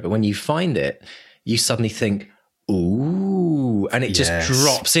looking for it, but when you find it, you suddenly think, ooh, ooh, and it just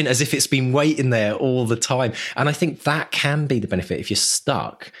drops in as if it's been waiting there all the time. And I think that can be the benefit. If you're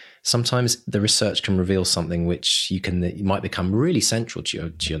stuck, sometimes the research can reveal something which you might become really central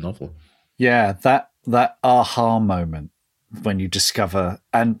to your novel. Yeah, that aha moment when you discover,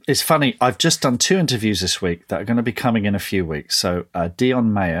 and it's funny, I've just done 2 interviews this week that are going to be coming in a few weeks. So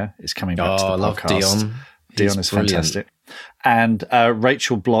Dion Mayer is coming back to the podcast. I love Dion. Dion is brilliant. Fantastic. And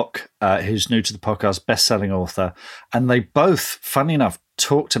Rachel Block, who's new to the podcast, best-selling author. And they both, funny enough,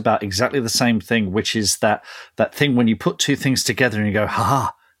 talked about exactly the same thing, which is that thing when you put 2 things together and you go,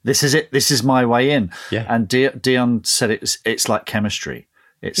 ha, this is it. This is my way in. Yeah. And Dion said it's like chemistry.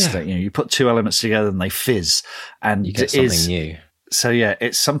 It's that, you put 2 elements together and they fizz, and you get something new. So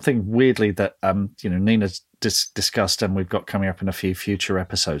it's something weirdly that Nina's discussed, and we've got coming up in a few future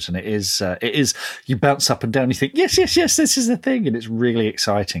episodes. And it is you bounce up and down, you think yes, this is the thing, and it's really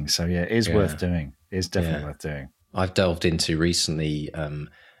exciting. So it is worth doing. It is definitely worth doing. I've delved into recently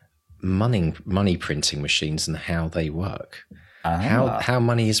money printing machines and how they work. How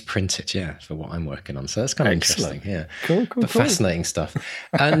money is printed, for what I'm working on. So that's kind of interesting. Yeah, cool. Fascinating stuff.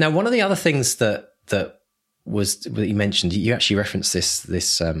 Now, one of the other things that you mentioned, you actually referenced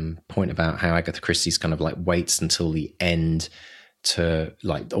this point about how Agatha Christie's kind of like waits until the end to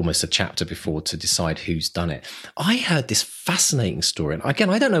like almost a chapter before to decide who's done it. I heard this fascinating story, and again,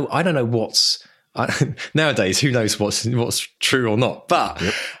 I don't know what's nowadays. Who knows what's true or not, but.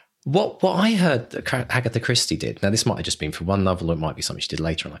 Yep. What I heard that Agatha Christie did, now this might have just been for one novel or it might be something she did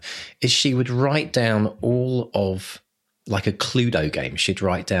later in life, is she would write down all of, like a Cluedo game, she'd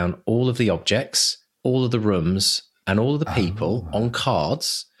write down all of the objects, all of the rooms and all of the people on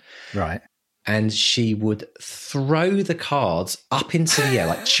cards. Right. And she would throw the cards up into the air,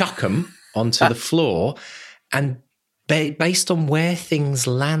 like chuck them onto the floor, and based on where things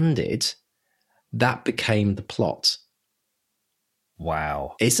landed, that became the plot.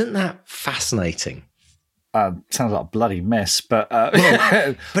 Wow. Isn't that fascinating? Sounds like a bloody mess, but... but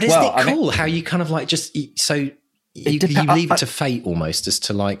isn't it cool how you kind of like just... So you leave it to fate almost as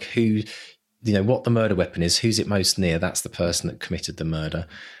to like who, what the murder weapon is, who's it most near, that's the person that committed the murder.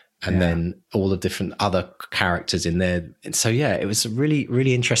 And then all the different other characters in there. And so, it was a really,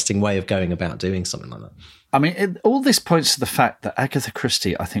 really interesting way of going about doing something like that. I mean, all this points to the fact that Agatha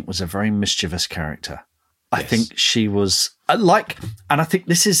Christie, I think, was a very mischievous character. I think she was and I think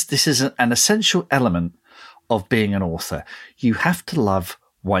this is an essential element of being an author. You have to love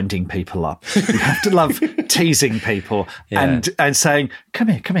winding people up. You have to love teasing people and saying, come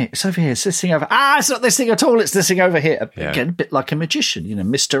here, it's over here, it's this thing over. It's not this thing at all, it's this thing over here. Again, a bit like a magician,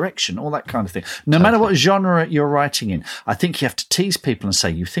 misdirection, all that kind of thing. No matter what genre you're writing in, I think you have to tease people and say,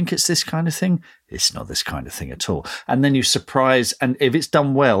 you think it's this kind of thing? It's not this kind of thing at all. And then you surprise, and if it's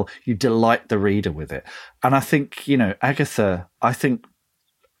done well, you delight the reader with it. And I think, Agatha, I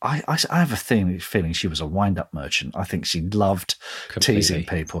have a feeling she was a wind-up merchant. I think she loved teasing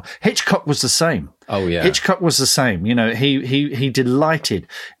people. Hitchcock was the same. Oh yeah, Hitchcock was the same. He delighted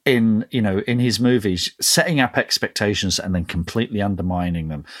in his movies setting up expectations and then completely undermining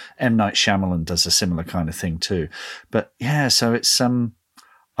them. M. Night Shyamalan does a similar kind of thing too. But so it's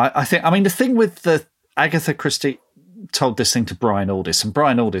I think the thing with the Agatha Christie. Told this thing to Brian Aldiss, and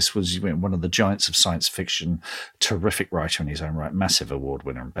Brian Aldiss was one of the giants of science fiction, terrific writer in his own right, massive award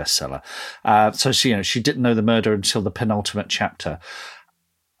winner and bestseller. So she didn't know the murder until the penultimate chapter.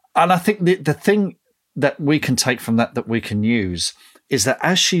 And I think the thing that we can take from that we can use is that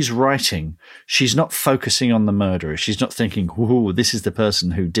as she's writing, she's not focusing on the murderer. She's not thinking, "Ooh, this is the person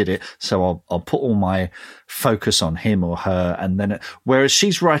who did it, so I'll put all my focus on him or her." And then, whereas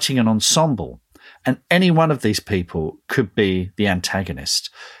she's writing an ensemble. And any one of these people could be the antagonist.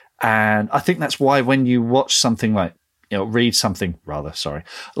 And I think that's why when you watch something like, read something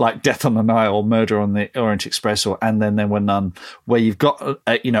like Death on the Nile or Murder on the Orient Express And Then There Were None, where you've got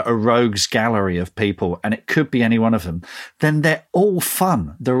a rogues gallery of people and it could be any one of them, then they're all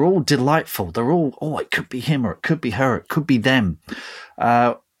fun. They're all delightful. They're all, it could be him or it could be her. It could be them.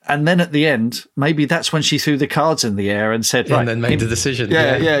 And then at the end, maybe that's when she threw the cards in the air and said, and then made the decision.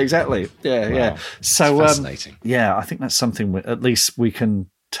 Yeah, exactly. Yeah. So, fascinating. I think that's something at least we can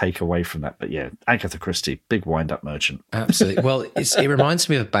take away from that. But Agatha Christie, big wind-up merchant. Absolutely. Well, it reminds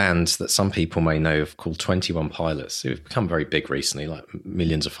me of a band that some people may know of called 21 Pilots, who've become very big recently, like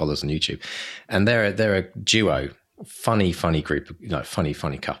millions of followers on YouTube. And they're a duo, funny group,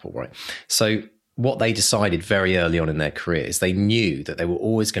 funny couple, right? So what they decided very early on in their careers, they knew that they were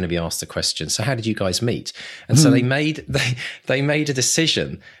always going to be asked the question, so how did you guys meet? And so they made a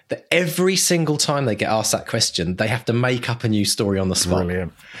decision that every single time they get asked that question, they have to make up a new story on the spot.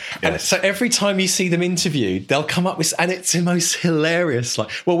 Brilliant. And so every time you see them interviewed, they'll come up with, and it's the most hilarious,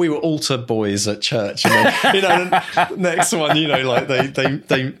 like, well, we were altar boys at church, and then, next one, like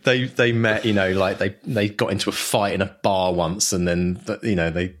they met, like they got into a fight in a bar once, and then,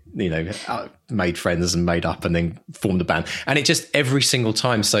 they made friends and made up and then formed a band, and it just every single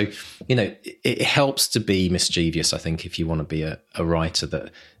time. So it helps to be mischievous, I think, if you want to be a writer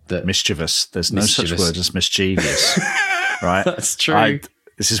that mischievous. There's no such word as mischievous. Right, that's true.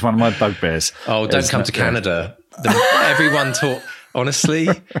 This is one of my bugbears. Oh, don't come to Canada. Everyone taught, honestly,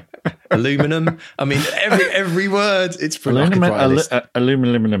 aluminum. I mean, every word. It's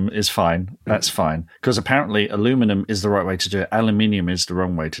aluminum is fine. That's fine, because apparently aluminum is the right way to do it. Aluminium is the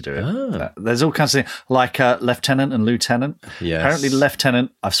wrong way to do it. There's all kinds of things, like lieutenant and lieutenant. Yes. Apparently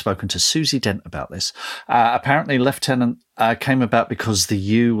lieutenant, I've spoken to Susie Dent about this. Apparently lieutenant came about because the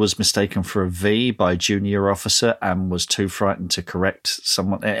U was mistaken for a V by a junior officer and was too frightened to correct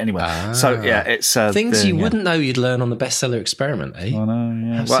someone. Anyway, so yeah, it's things you wouldn't know you'd learn on the bestseller experiment, eh? I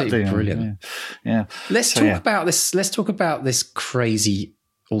know, yeah. Absolutely brilliant. Yeah. Let's talk about this. Let's talk about this crazy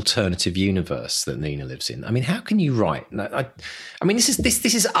alternative universe that Nina lives in. I mean, how can you write? I mean, this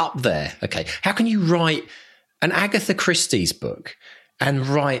is up there. Okay, how can you write an Agatha Christie's book and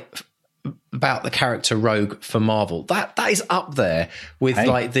write about the character Rogue for Marvel? That is up there with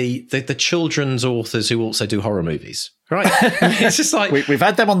like the children's authors who also do horror movies, right? It's just like we've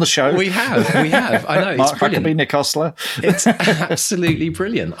had them on the show. We have. I know, Mark it's brilliant. Huckabee, Nick Ostler. It's absolutely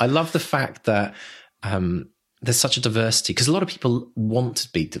brilliant. I love the fact that there's such a diversity, because a lot of people want to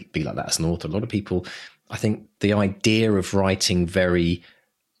be like that as an author. A lot of people, I think, the idea of writing very,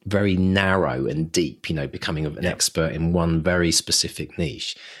 very narrow and deep, becoming an expert in one very specific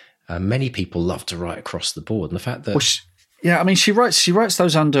niche. Many people love to write across the board, and the fact that she writes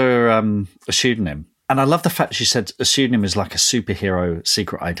those under a pseudonym, and I love the fact that she said a pseudonym is like a superhero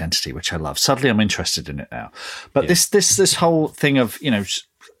secret identity, which I love. Suddenly, I'm interested in it now. But this whole thing of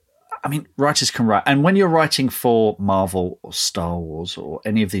I mean, writers can write, and when you're writing for Marvel or Star Wars or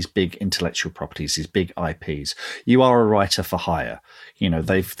any of these big intellectual properties, these big IPs, you are a writer for hire.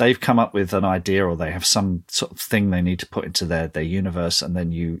 They've come up with an idea, or they have some sort of thing they need to put into their universe, and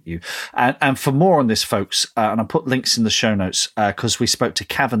then you and for more on this, folks, and I'll put links in the show notes, because we spoke to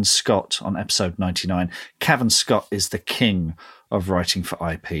Cavan Scott on episode 99. Cavan Scott is the king of writing for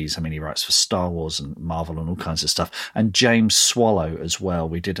IPs. I mean, he writes for Star Wars and Marvel and all kinds of stuff. And James Swallow as well.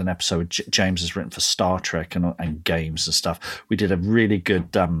 We did an episode. James has written for Star Trek and games and stuff. We did a really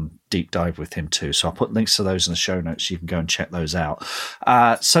good deep dive with him too. So I'll put links to those in the show notes. You can go and check those out.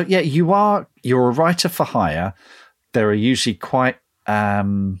 So yeah, you're a writer for hire. There are usually quite,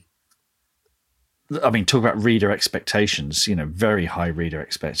 talk about reader expectations, very high reader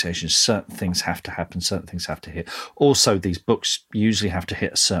expectations. Certain things have to happen, certain things have to hit. Also, these books usually have to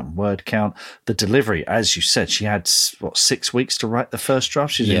hit a certain word count. The delivery, as you said, she had, 6 weeks to write the first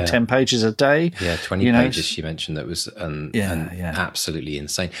draft? She's doing 10 pages a day? Yeah, 20 pages she mentioned. That was absolutely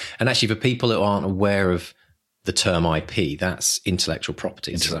insane. And actually, for people who aren't aware of the term IP, that's intellectual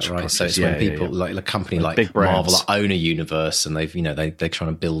property. Is that right? So it's when people like a company like Marvel own a universe, and they're trying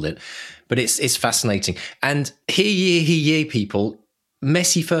to build it. But it's fascinating. And hear people,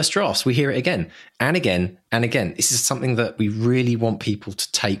 messy first drafts. We hear it again and again and again. This is something that we really want people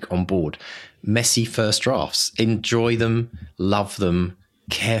to take on board. Messy first drafts. Enjoy them, love them,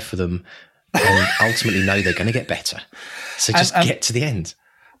 care for them, and ultimately know they're going to get better. So just get to the end.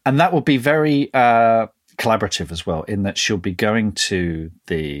 And that will be very collaborative as well, in that she'll be going to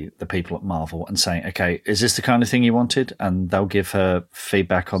the people at Marvel and saying, okay, is this the kind of thing you wanted? And they'll give her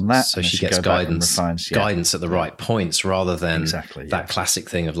feedback on that. So she gets guidance at the right points, rather than that classic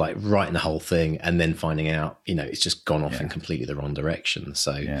thing of like writing the whole thing and then finding out, it's just gone off in completely the wrong direction.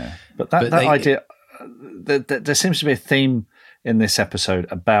 So but that idea, there seems to be a theme in this episode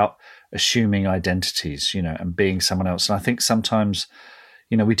about assuming identities, and being someone else. And I think sometimes,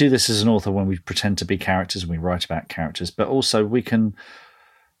 we do this as an author when we pretend to be characters and we write about characters, but also we can,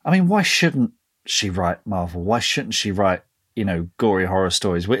 why shouldn't she write Marvel? Why shouldn't she write, gory horror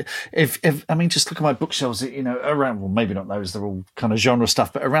stories? If just look at my bookshelves, around, well, maybe not those, they're all kind of genre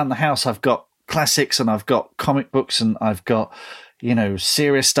stuff, but around the house, I've got classics and I've got comic books and I've got,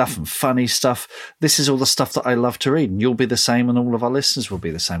 serious stuff and funny stuff. This is all the stuff that I love to read, and you'll be the same, and all of our listeners will be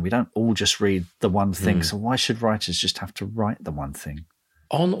the same. We don't all just read the one thing. So why should writers just have to write the one thing?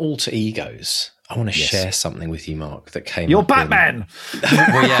 On alter egos, I want to share something with you, Mark, that came. You're Batman.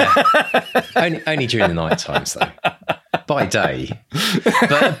 Well, yeah, only during the night times though. By day,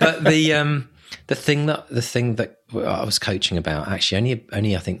 but the thing that I was coaching about actually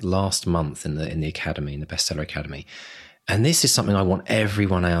only I think last month in the academy, in the Bestseller Academy, and this is something I want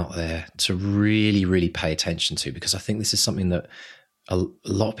everyone out there to really, really pay attention to, because I think this is something that a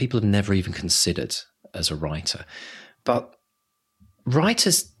lot of people have never even considered as a writer. But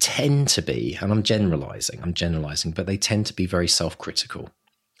writers tend to be, and I'm generalizing, but they tend to be very self-critical.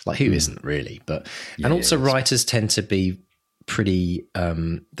 Like, who isn't really? But and also writers tend to be pretty.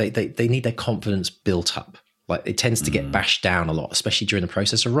 They need their confidence built up. Like, it tends to get bashed down a lot, especially during the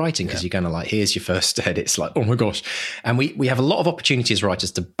process of writing, because you're going to, like, here's your first edit. It's like, oh my gosh, and we have a lot of opportunities as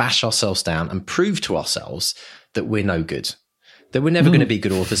writers to bash ourselves down and prove to ourselves that we're no good, that we're never going to be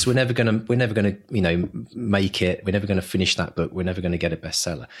good authors. We're never going to make it. We're never going to finish that book. We're never going to get a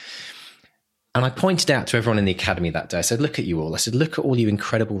bestseller. And I pointed out to everyone in the academy that day, I said, look at you all. I said, look at all you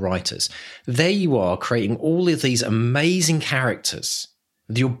incredible writers. There you are, creating all of these amazing characters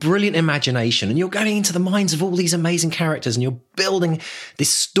with your brilliant imagination, and you're going into the minds of all these amazing characters, and you're building this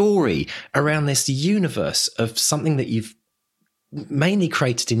story around this universe of something that you've mainly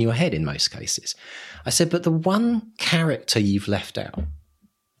created in your head in most cases. I said, but the one character you've left out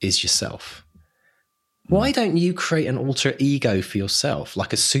is yourself. Why don't you create an alter ego for yourself,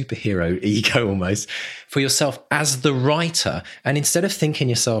 like a superhero ego almost, for yourself as the writer? And instead of thinking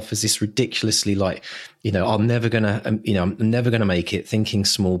yourself as this ridiculously, like, I'm never going to make it, thinking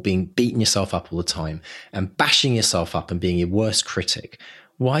small, beating yourself up all the time and bashing yourself up and being your worst critic,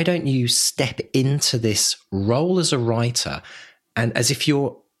 why don't you step into this role as a writer, and as if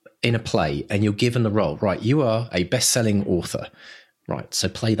you're in a play and you're given the role, right? You are a best-selling author. Right, so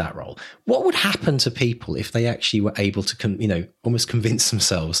play that role. What would happen to people if they actually were able to, almost convince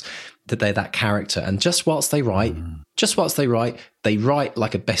themselves that they're that character, and just whilst they write, they write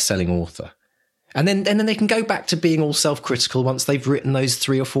like a best-selling author, and then they can go back to being all self-critical once they've written those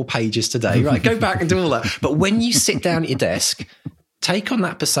 3 or 4 pages today. Right, go back and do all that. But when you sit down at your desk, take on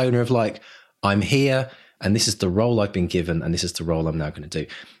that persona of like, I'm here, and this is the role I've been given, and this is the role I'm now going to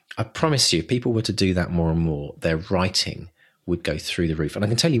do. I promise you, if people were to do that more and more, their writing would go through the roof. And I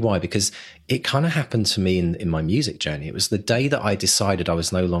can tell you why, because it kind of happened to me in my music journey. It was the day that I decided I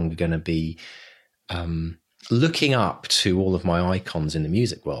was no longer going to be looking up to all of my icons in the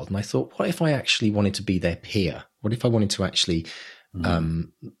music world. And I thought, what if I actually wanted to be their peer? What if I wanted to actually,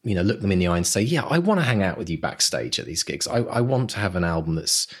 look them in the eye and say, yeah, I want to hang out with you backstage at these gigs. I want to have an album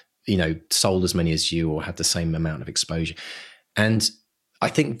that's, sold as many as you or had the same amount of exposure. And I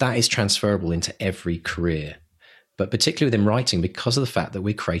think that is transferable into every career, but particularly within writing, because of the fact that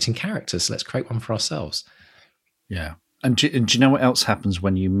we're creating characters. Let's create one for ourselves. Yeah. And do you know what else happens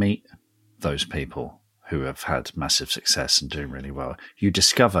when you meet those people who have had massive success and doing really well? You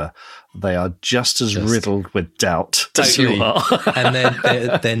discover they are just as riddled with doubt as you are. And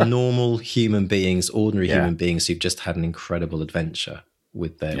they're normal human beings, ordinary human beings who've just had an incredible adventure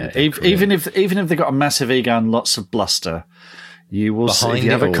with their even if they've got a massive ego and lots of bluster, you will see, if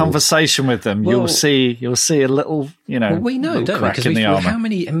you have a conversation with them, you'll see a little, we know, don't we? Because how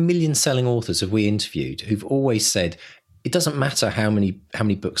many million-selling authors have we interviewed who've always said, it doesn't matter how many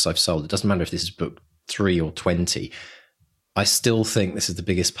books I've sold. It doesn't matter if this is book 3 or 20. I still think this is the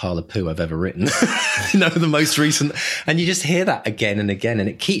biggest pile of poo I've ever written. The most recent. And you just hear that again and again.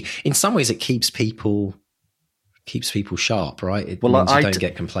 And in some ways, it keeps people sharp, right? It means you don't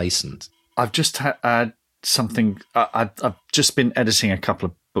get complacent. I've just had something. I've just been editing a couple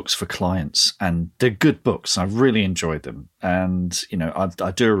of books for clients, and they're good books. I really enjoyed them, and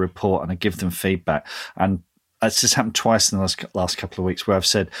I do a report and I give them feedback, and it's just happened twice in the last couple of weeks where I've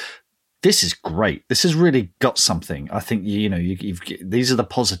said, "This is great. This has really got something." I think you've these are the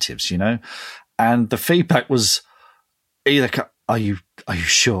positives, and the feedback was either, "Are you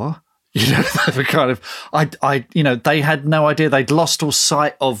sure?" They were kind of, they had no idea. They'd lost all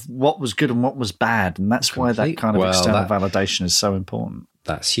sight of what was good and what was bad. And that's why that kind of external validation is so important.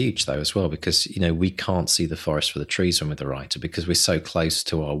 That's huge though as well, because, we can't see the forest for the trees when we're the writer, because we're so close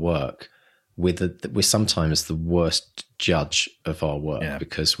to our work. We're sometimes the worst judge of our work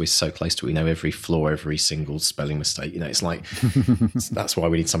because we're so close to it. We know every flaw, every single spelling mistake. It's like, that's why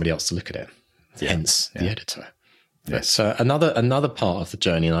we need somebody else to look at it. Hence the editor. Yes. Another part of the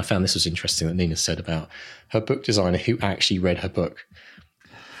journey, and I found this was interesting that Nina said about her book designer who actually read her book.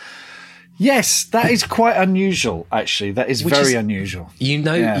 Yes, that is quite unusual. Actually, that is very unusual.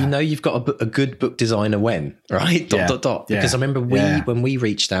 You've got a good book designer when, right? ... Because I remember when we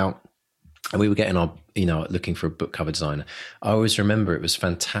reached out and we were getting our looking for a book cover designer. I always remember it was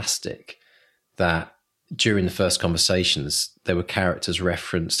fantastic that during the first conversations, there were characters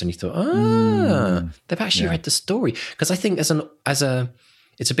referenced, and you thought, they've actually read the story. Because I think it's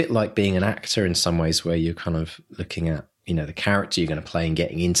a bit like being an actor in some ways, where you're kind of looking at, the character you're going to play and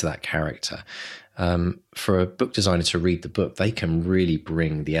getting into that character. For a book designer to read the book, they can really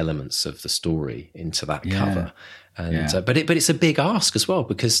bring the elements of the story into that cover. And but it's a big ask as well,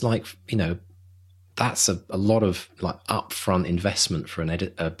 because that's a lot of upfront investment for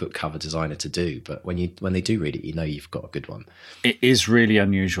a book cover designer to do. But when they do read it, you've got a good one. It is really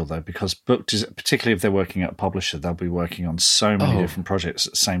unusual though, because particularly if they're working at a publisher, they'll be working on so many different projects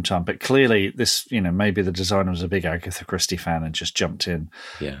at the same time. But clearly this, maybe the designer was a big Agatha Christie fan and just jumped in.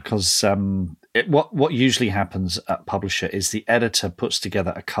 Yeah. Because what usually happens at publisher is the editor puts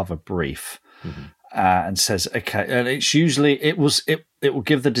together a cover brief. Mm-hmm. And says, okay, and it's usually it will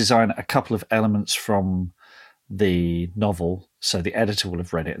give the designer a couple of elements from the novel, so the editor will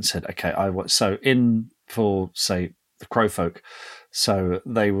have read it and said, okay, for say the Crowfolk, so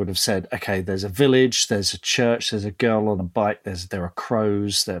they would have said, okay, there's a village, there's a church, there's a girl on a bike, there are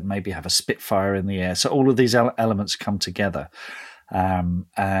crows, there maybe have a Spitfire in the air, so all of these elements come together.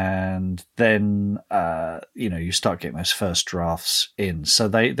 And then, you start getting those first drafts in. So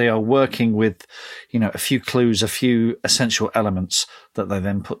they are working with, a few clues, a few essential elements that they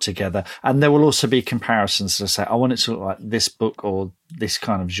then put together. And there will also be comparisons to say, I want it to look like this book or this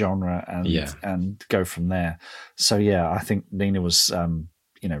kind of genre and go from there. So, I think Nina was,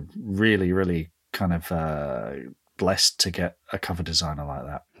 really, really kind of, blessed to get a cover designer like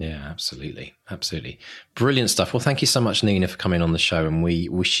that. Yeah, absolutely. Brilliant stuff. Well, thank you so much, Nina, for coming on the show, and we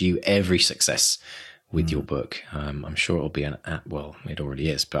wish you every success with your book. I'm sure it'll be it already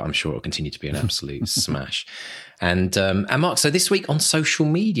is, but I'm sure it'll continue to be an absolute smash. And Mark, so this week on social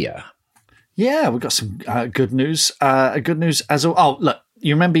media. Yeah, we've got some good news. Good news as well. Oh, look,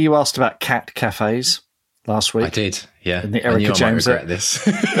 you remember you asked about cat cafes last week? I did, yeah. In the Erica James. I might regret this.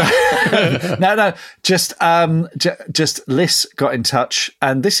 No, just Liz got in touch,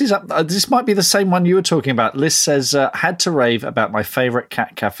 and this might be the same one you were talking about. Liz says, had to rave about my favourite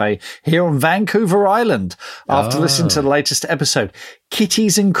cat cafe here on Vancouver Island after listening to the latest episode.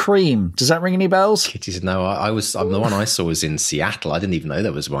 Kitties and Cream. Does that ring any bells? Kitties? No, I'm the one I saw was in Seattle. I didn't even know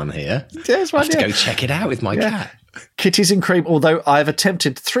there was one here. There's one. I have to go check it out with my cat. Kitties and Cream, although I've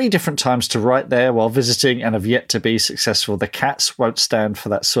attempted 3 different times to write there while visiting and have yet to be successful. The cats won't stand for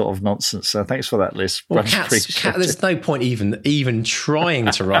that sort of nonsense. So thanks for that, Liz. Well, there's no point even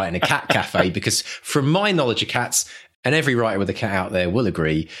trying to write in a cat cafe, because from my knowledge of cats, and every writer with a cat out there will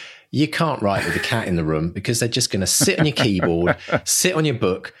agree, you can't write with a cat in the room, because they're just going to sit on your keyboard, sit on your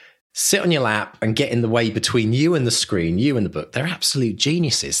book, sit on your lap, and get in the way between you and the screen, you and the book. They're absolute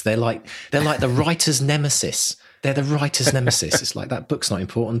geniuses. They're like the writer's nemesis. They're the writer's nemesis. It's like, that book's not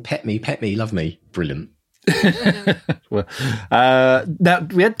important. Pet me, love me. Brilliant. Well, now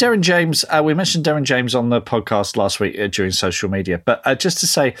we had Darren James. We mentioned Darren James on the podcast last week during social media, but just to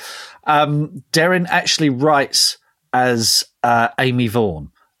say, Darren actually writes as Amy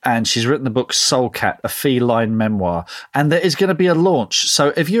Vaughan, and she's written the book Soul Cat, a feline memoir, and there is going to be a launch.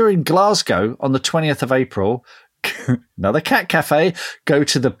 So if you're in Glasgow on the 20th of April, another cat cafe, go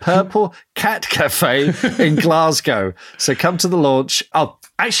to the Purple Cat Cafe in Glasgow. So come to the launch. Oh,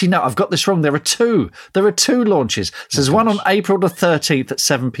 actually, no, I've got this wrong. There are 2 launches. So there's one on April the 13th at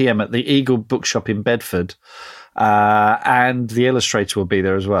 7 p.m. at the Eagle Bookshop in Bedford. And the illustrator will be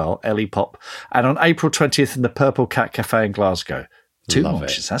there as well, Ellie Pop. And on April 20th in the Purple Cat Cafe in Glasgow. 2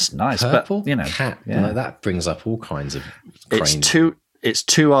 launches. That's nice. Purple but, cat. Yeah. That brings up all kinds of cranes. It's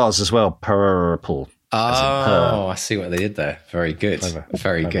 2 R's as well. Purple. Oh, I see what they did there. Very good. Clever.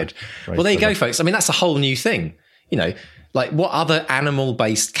 Very good. Well, there you go, folks. I mean, that's a whole new thing. Like, what other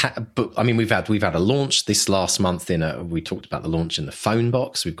animal-based cat book? I mean, we've had a launch this last month we talked about the launch in the phone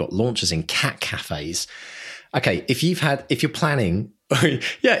box. We've got launches in cat cafes. Okay, if you're planning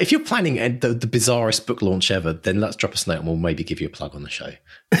the bizarrest book launch ever, then let's drop us a note and we'll maybe give you a plug on the show.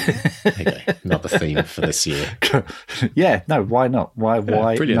 There you go. Another theme for this year. Yeah, no, why not? Why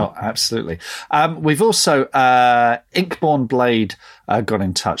not? Absolutely. We've also, Inkborn Blade got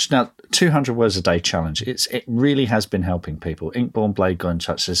in touch. Now, 200 words a day challenge. It really has been helping people. Inkborn Blade got in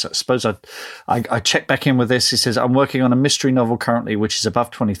touch. Says, I suppose I checked back in with this. He says, I'm working on a mystery novel currently, which is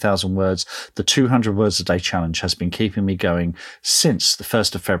above 20,000 words. The 200 words a day challenge has been keeping me going since the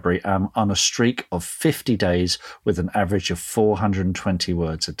 1st of February. I'm on a streak of 50 days with an average of 420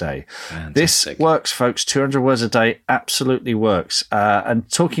 words a day. Fantastic. This works, folks. 200 words a day absolutely works. And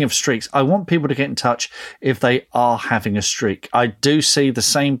talking of streaks, I want people to get in touch if they are having a streak. I do see the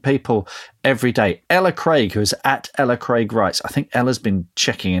same people people every day. Ella Craig, who is at Ella Craig Writes. I think Ella's been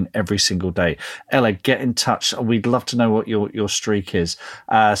checking in every single day. Ella, get in touch. We'd love to know what your streak is.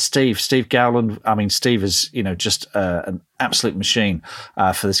 Steve Gowland. I mean, Steve is, just an absolute machine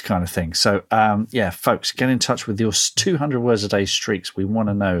for this kind of thing. So, folks, get in touch with your 200 words a day streaks. We want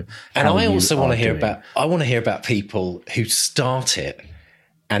to know. And I also want to hear about people who start it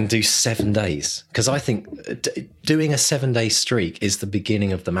and do 7 days, because I think doing a 7-day streak is the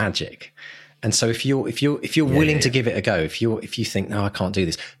beginning of the magic. And so if you're willing to give it a go, if you think, no, I can't do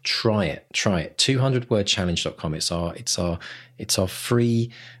this, try it. 200wordchallenge.com. It's our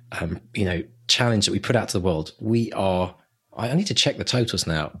free challenge that we put out to the world. I need to check the totals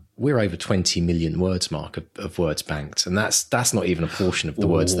now. We're over 20 million words mark of words banked, and that's not even a portion of the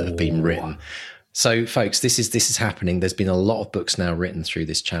words that have been written. So, folks, this is happening. There's been a lot of books now written through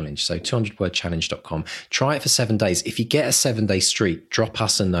this challenge. So 200wordchallenge.com. Try it for 7 days. If you get a 7-day streak, drop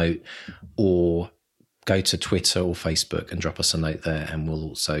us a note or go to Twitter or Facebook and drop us a note there, and we'll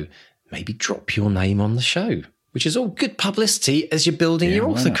also maybe drop your name on the show, which is all good publicity as you're building your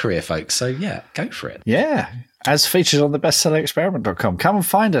author career, folks. So, go for it. Yeah. As featured on the bestsellerexperiment.com. Come and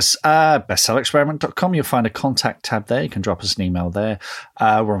find us. Bestsellerexperiment.com. You'll find a contact tab there. You can drop us an email there.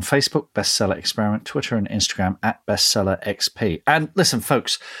 We're on Facebook, Bestseller Experiment, Twitter and Instagram at BestsellerXP. And listen,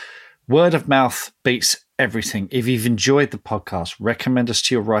 folks, word of mouth beats everything. If you've enjoyed the podcast, recommend us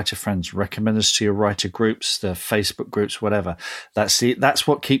to your writer friends, recommend us to your writer groups, the Facebook groups, whatever. That's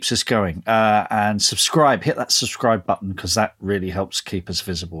what keeps us going. And subscribe, hit that subscribe button, because that really helps keep us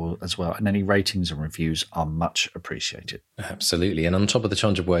visible as well. And any ratings and reviews are much appreciated. Absolutely. And on top of the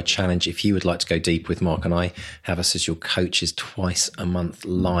 200 Word Challenge, if you would like to go deep with Mark and I, have us as your coaches twice a month,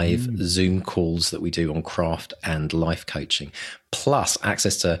 live Zoom calls that we do on craft and life coaching, plus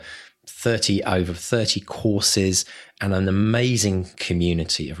access to over 30 courses and an amazing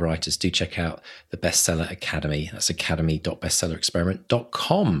community of writers. Do check out the Bestseller Academy. That's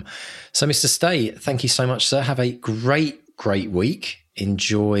academy.bestsellerexperiment.com. So, Mr. Stay, thank you so much, sir. Have a great week.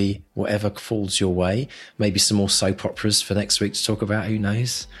 Enjoy whatever falls your way. Maybe some more soap operas for next week to talk about. Who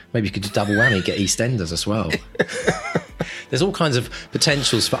knows? Maybe you could do double whammy, get EastEnders as well. There's all kinds of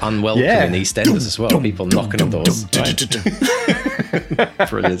potentials for unwelcoming EastEnders as well. People knocking on doors. Right?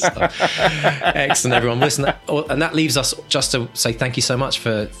 Brilliant stuff. Excellent, everyone. Listen, and that leaves us just to say thank you so much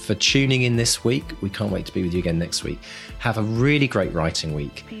for tuning in this week. We can't wait to be with you again next week. Have a really great writing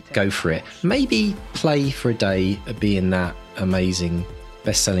week. Go for it. Maybe play for a day at being that amazing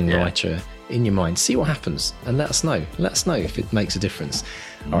best-selling writer in your mind. See what happens and let us know. Let us know if it makes a difference.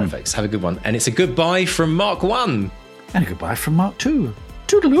 All right, folks, have a good one. And it's a goodbye from Mark 1. And a goodbye from Mark 2.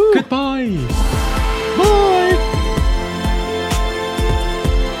 Toodaloo. Goodbye. Bye.